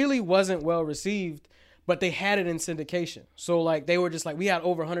and it really wasn't well received, but they had it in syndication. So like they were just like, we had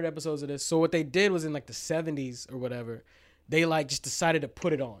over 100 episodes of this. So what they did was in like the 70s or whatever, they like just decided to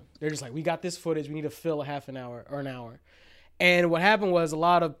put it on. They're just like, we got this footage. We need to fill a half an hour or an hour. And what happened was a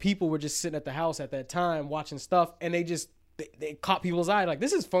lot of people were just sitting at the house at that time watching stuff and they caught people's eye. Like,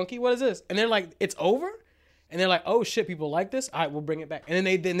 this is funky. What is this? And they're like, it's over? And they're like, oh shit, people like this. All right, we'll bring it back. And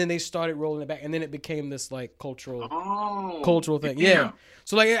then they started rolling it back, and then it became this like cultural thing. Yeah.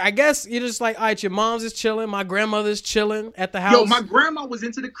 So like, I guess you're just like, all right, your mom's is chilling, my grandmother's chilling at the house. Yo, my grandma was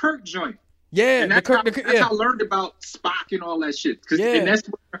into the Kirk joint. Yeah, and that's how I learned about Spock and all that shit. And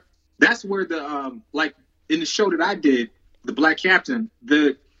that's where the like in the show that I did, the Black Captain,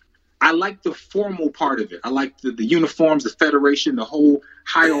 I like the formal part of it. I like the uniforms, the Federation, the whole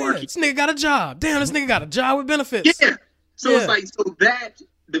hierarchy. This nigga got a job. Damn, this nigga got a job with benefits. Yeah. So it's like, that,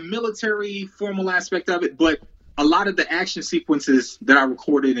 the military formal aspect of it, but a lot of the action sequences that I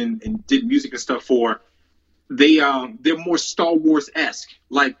recorded and did music and stuff for, they're more Star Wars-esque.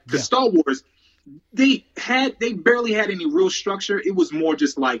 Like, the Star Wars, they barely had any real structure. It was more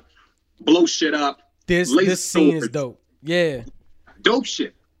just like, blow shit up. This scene is dope. Yeah. Dope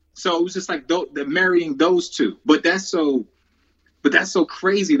shit. So it was just like they're marrying those two. But that's so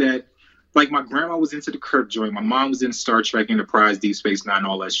crazy that like my grandma was into the Kirk joint. My mom was in Star Trek, Enterprise, Deep Space Nine,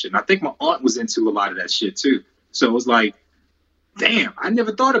 all that shit. And I think my aunt was into a lot of that shit too. So it was like, damn, I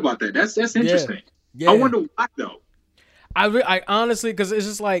never thought about that. That's interesting. Yeah. I wonder why though. I honestly, because it's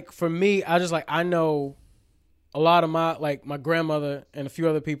just like for me, I know a lot of my grandmother and a few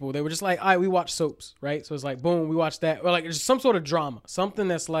other people, they were just like, all right, we watch soaps, right? So it's like, boom, we watch that. Or like it's some sort of drama, something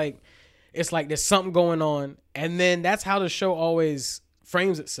that's like, it's like there's something going on. And then that's how the show always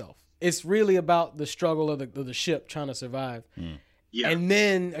frames itself. It's really about the struggle of the ship trying to survive. Mm. Yeah. And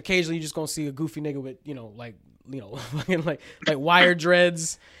then occasionally you're just going to see a goofy nigga with, like wire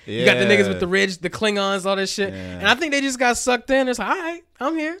dreads. Yeah. You got the niggas with the ridge, the Klingons, all this shit. Yeah. And I think they just got sucked in. It's like, all right,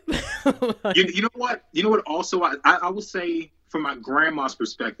 I'm here. You know what? You know what? Also, I would say from my grandma's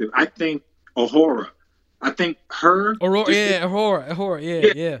perspective, I think Uhura. I think her. Uhura.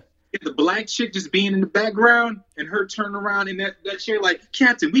 Yeah. The black chick just being in the background and her turning around in that chair like,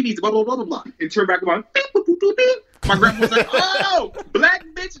 Captain, we need to blah, blah, blah, blah, blah. And turn back around. Beep, boop, boop, boop, beep. My grandma was like, oh, black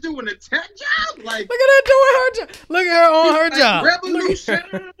bitch doing a tech job? Like, look at her doing her job. Look at her on her like, job.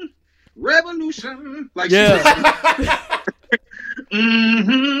 Revolution. Like, yeah.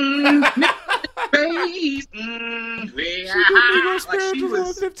 Space. She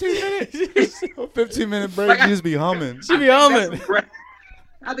was 15 minutes. 15-minute break. She just be humming. She be humming.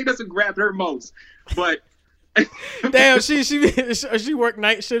 I think that's what grabbed her most. But damn, she worked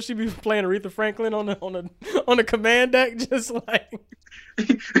night shift. She be playing Aretha Franklin on the command deck, just like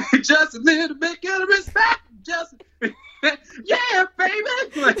just a little bit of respect, just yeah,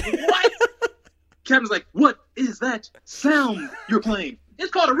 baby. Like, what? Kevin's like, what is that sound you're playing?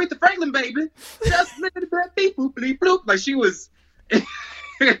 It's called Aretha Franklin, baby. Just a little bit, beep boop beep bloop. Like she was. This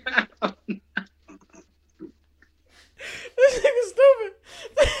nigga's stupid.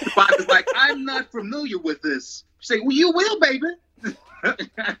 Bob is like, I'm not familiar with this. She's like, well, you will, baby.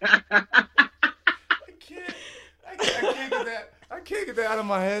 I can't get that out of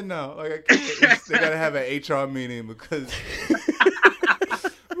my head now. Like, they gotta have an HR meeting because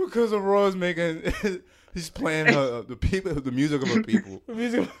Aurora's making. He's playing the music of her people,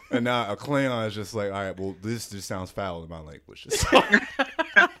 and now a Klingon is just like, all right, well, this just sounds foul in my language.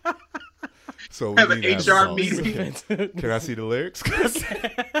 So we have an HR meeting. Can I see the lyrics?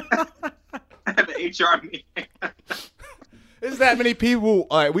 I have an HR meeting. There's that many people.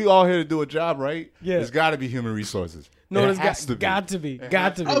 All right, we all here to do a job, right? Yeah. There's got to be human resources. No, there's got to be.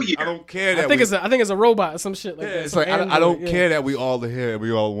 Oh yeah. I don't care that. I think it's a robot or some shit like that. It's like I don't care that we all are here and we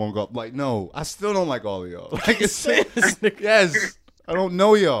all want to go. Like, no, I still don't like all of y'all. Like, it's yes. I don't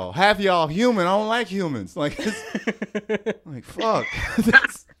know y'all. Half y'all human. I don't like humans. Like, it's, like fuck.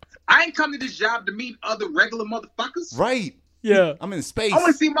 I ain't come to this job to meet other regular motherfuckers. Right. Yeah. I'm in space. I want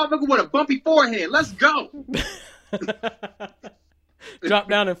to see a motherfucker with a bumpy forehead. Let's go. Drop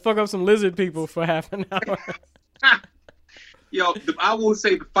down and fuck up some lizard people for half an hour. Yo, I will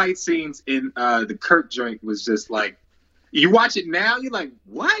say the fight scenes in the Kirk joint was just like, You watch it now, you're like,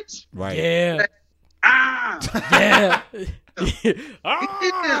 what? Right. Yeah. Like, Yeah.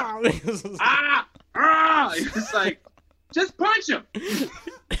 It's like, just punch him. Hit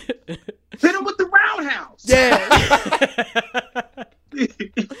him with the roundhouse. Yeah.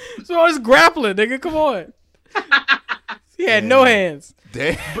 So I was grappling, nigga. Come on. He had no hands.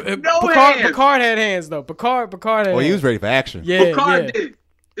 Damn. Picard had hands though. Picard had hands. He was ready for action. Yeah. Picard did.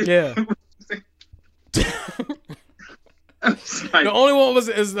 Yeah. Like, The only one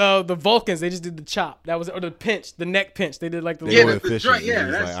is the Vulcans. They just did the chop. That was or the pinch, the neck pinch. They did like the They yeah, were the efficient. joint, yeah, He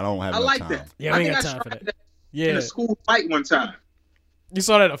was that's, like, I don't have I no like time. that. Yeah, we I ain't think got I time for tried that. in Yeah. a school fight one time. You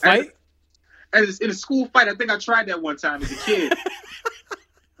saw that in a fight? And in a school fight, I think I tried that one time as a kid.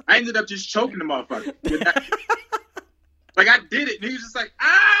 I ended up just choking the motherfucker. Like I did it, and he was just like,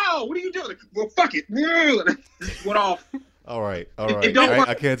 "Ow! What are you doing?" Like, well, fuck it. Just went off. All right. It don't work.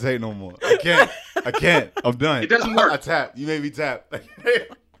 I can't take no more. I can't. I'm done. It doesn't work. I tap. You made me tap.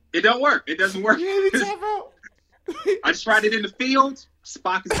 It don't work. It doesn't work. You made me tap out. I tried it in the field.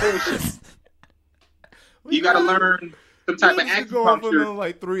 Spock is bullshit. You got to learn some type of Go on for acupuncture.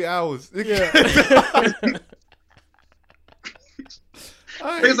 like 3 hours. Yeah.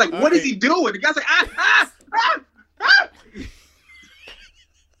 It's like, what is he doing? The guy's like, ah.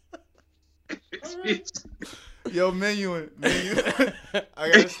 Yo, menu. I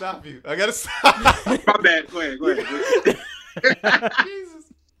gotta stop you. I gotta stop. My bad. Go ahead. Jesus.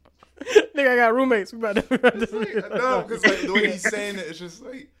 Nigga, I got roommates. We about to No, because like the way he's saying it, it's just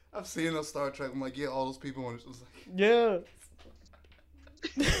like I've seen on Star Trek. I'm like, yeah, all those people, and it's just like, Yeah.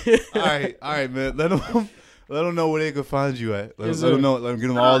 all right, man. Let them know where they can find you at. Let Yes, them sir. know. Let them give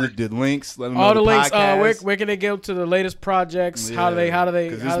them all the links. Let them All know the links. podcast. Where can they get to the latest projects? How do they?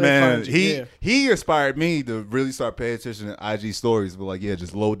 Because this man, find you? he inspired me to really start paying attention to IG stories. But like, yeah,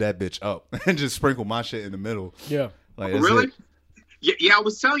 just load that bitch up and just sprinkle my shit in the middle. Yeah. Like, that's Really? it. Yeah, I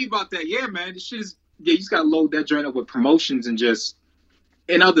was telling you about that. Yeah, man. This shit is, you just gotta load that joint up with promotions and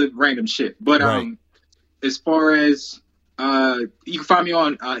other random shit. But Right. as far as you can find me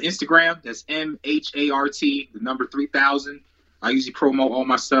on Instagram. That's MHART, the number 3000. I usually promote all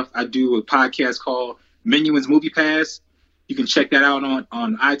my stuff. I do a podcast called Menuin's Movie Pass. You can check that out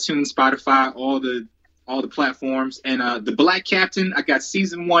on iTunes, Spotify, all the platforms. And The Black Captain, I got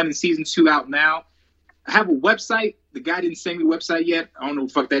season 1 and season 2 out now. I have a website. The guy didn't send me the website yet. I don't know what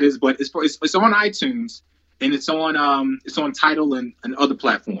the fuck that is, but it's on iTunes and it's on Tidal and other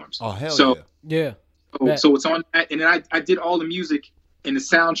platforms. Oh hell Yeah. So it's on that, and then I did all the music and the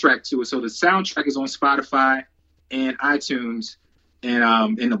soundtrack to it. So the soundtrack is on Spotify and iTunes and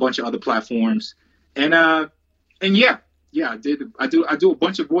a bunch of other platforms. And yeah, I do a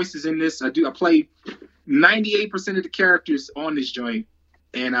bunch of voices in this. I play 98% of the characters on this joint,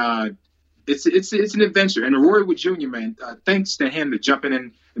 and it's an adventure. And Roy Wood Jr., man, thanks to him to jumping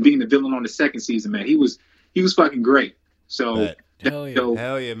in and being the villain on the second season, man. He was fucking great. So Hell yeah.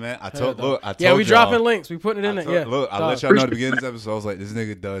 Hell yeah, man. I told Yeah, y'all. we dropping links. We putting it in there. Yeah. Look, I let y'all know at the beginning of this episode. I was like, this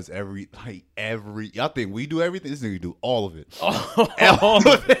nigga does every. Y'all think we do everything? This nigga do all of it. all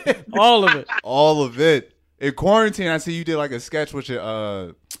of it. All of it. All of it. In quarantine, I see you did like a sketch with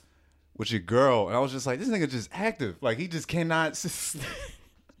your girl, and I was just like, this nigga just active. Like he just cannot.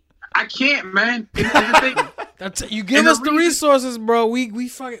 I can't, man. It's the thing. You give us the resources, bro. We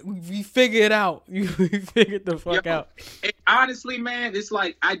figure it out. We figured the fuck out. And honestly, man, it's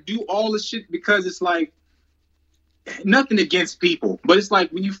like I do all this shit because it's like nothing against people, but it's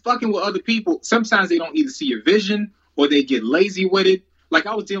like when you fucking with other people, sometimes they don't either see your vision or they get lazy with it. Like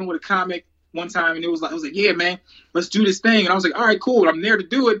I was dealing with a comic one time, and I was like, yeah, man, let's do this thing, and I was like, all right, cool, I'm there to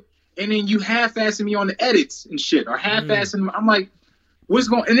do it, and then you half-assing me on the edits and shit, or half-assing. I'm like, what's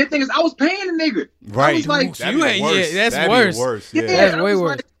going? And the thing is, I was paying the nigga. Right. I was like, That's worse. Yeah. That's way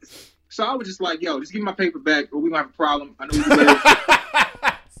worse. Like, so I was just like, yo, just give me my paper back, or we gonna have a problem. I know you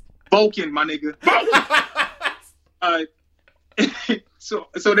live. Vulcan, my nigga. So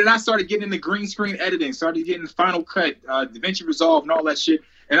then I started getting into green screen editing, started getting Final Cut, DaVinci Resolve, and all that shit.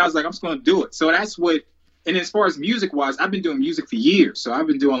 And I was like, I'm just gonna do it. So that's what. And as far as music wise, I've been doing music for years. So I've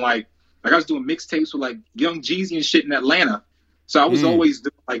been doing like I was doing mixtapes with like Young Jeezy and shit in Atlanta. So I was always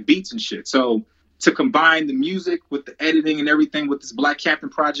doing like beats and shit. So to combine the music with the editing and everything with this Black Captain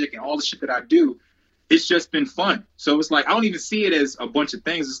project and all the shit that I do, it's just been fun. So it's like I don't even see it as a bunch of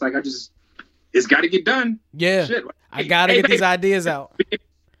things. It's like it's got to get done. Yeah, shit. I gotta get these ideas out.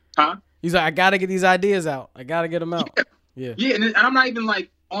 Huh? He's like, I gotta get these ideas out. I gotta get them out. Yeah. And I'm not even like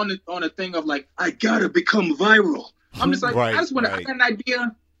on a thing of like I gotta become viral. I'm just like I just want to. I got an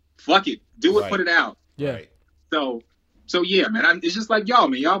idea. Fuck it, do it, put it out. Yeah. Right. So yeah, man. It's just like y'all,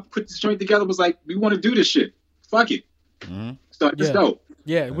 man. Y'all put this joint together. Was like we want to do this shit. Fuck it. Mm-hmm. So it's dope.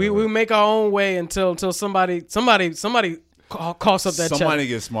 Yeah, we make our own way until somebody costs up that check. Somebody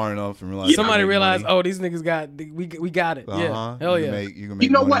gets smart enough and realize. Somebody realize, oh, these niggas we got it. Yeah, hell yeah. You can make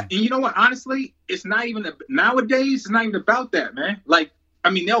know money. what? And you know what? Honestly, it's not even nowadays. It's not even about that, man. Like, I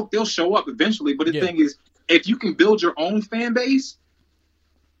mean, they'll show up eventually, but the thing is, if you can build your own fan base,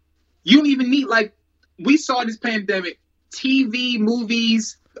 you don't even need, like, we saw this pandemic, TV,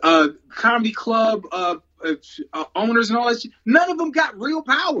 movies, comedy club owners and all that shit. None of them got real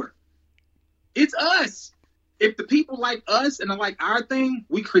power. It's us. If the people like us and are like our thing,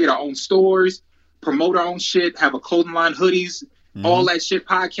 we create our own stores, promote our own shit, have a clothing line, hoodies, all that shit,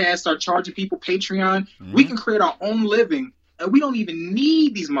 podcast, start charging people, Patreon. We can create our own living, and we don't even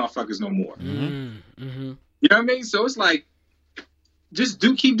need these motherfuckers no more. You know what I mean? So it's like, just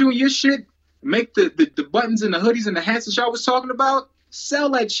keep doing your shit, make the buttons and the hoodies and the hats that y'all was talking about, sell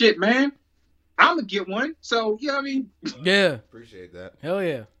that shit, man. I'm gonna get one. So, you know what I mean? Yeah. Appreciate that. Hell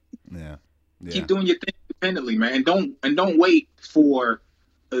yeah. Yeah. Keep doing your thing independently, man. Don't wait for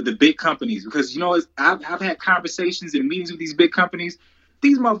the big companies, because, you know, I've had conversations and meetings with these big companies.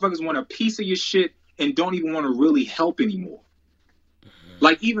 These motherfuckers want a piece of your shit and don't even want to really help anymore.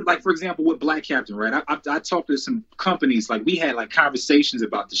 Like, for example, with Black Captain, right? I talked to some companies, like, we had like conversations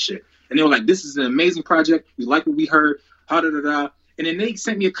about the shit, and they were like, "This is an amazing project. We like what we heard." And then they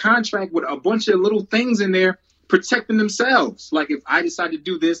sent me a contract with a bunch of little things in there protecting themselves. Like, if I decide to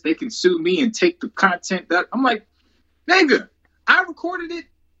do this, they can sue me and take the content. That I'm like, nigga, I recorded it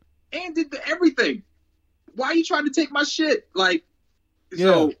and did everything. Why are you trying to take my shit? Like,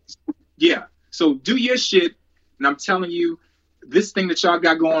 so do your shit. And I'm telling you, this thing that y'all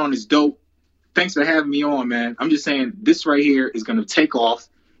got going on is dope. Thanks for having me on, man. I'm just saying, this right here is going to take off,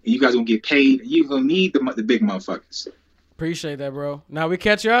 and you guys going to get paid, and you're going to need the big motherfuckers. Appreciate that, bro. Now we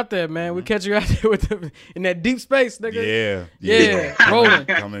catch you out there, man. We catch you out there in that deep space, nigga. Yeah.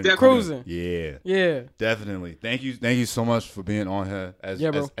 Rolling, cruising. Yeah. Definitely. Thank you so much for being on here.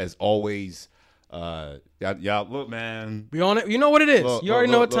 As always. Y'all, look, man. We on it. You know what it is. You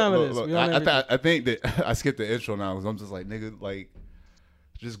already know what time it is. I think that I skipped the intro now because I'm just like, nigga, like,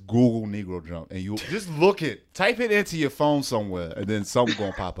 just Google Negro Jump and you just type it into your phone somewhere, and then something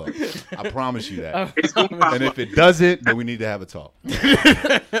gonna pop up. I promise you that. And if it doesn't, then we need to have a talk.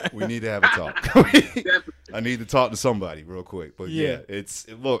 We need to have a talk. I need to talk to somebody real quick. But yeah, it's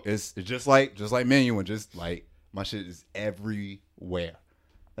just like Menuing, just like my shit is everywhere.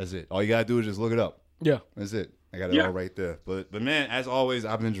 That's it. All you gotta do is just look it up. Yeah, that's it. I got it all right there. But man, as always,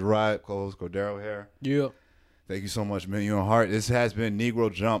 I've been Gerard Cordero here. Yeah. Thank you so much, Menuing Heart. This has been Negro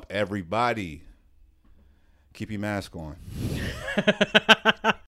Jump, everybody. Keep your mask on.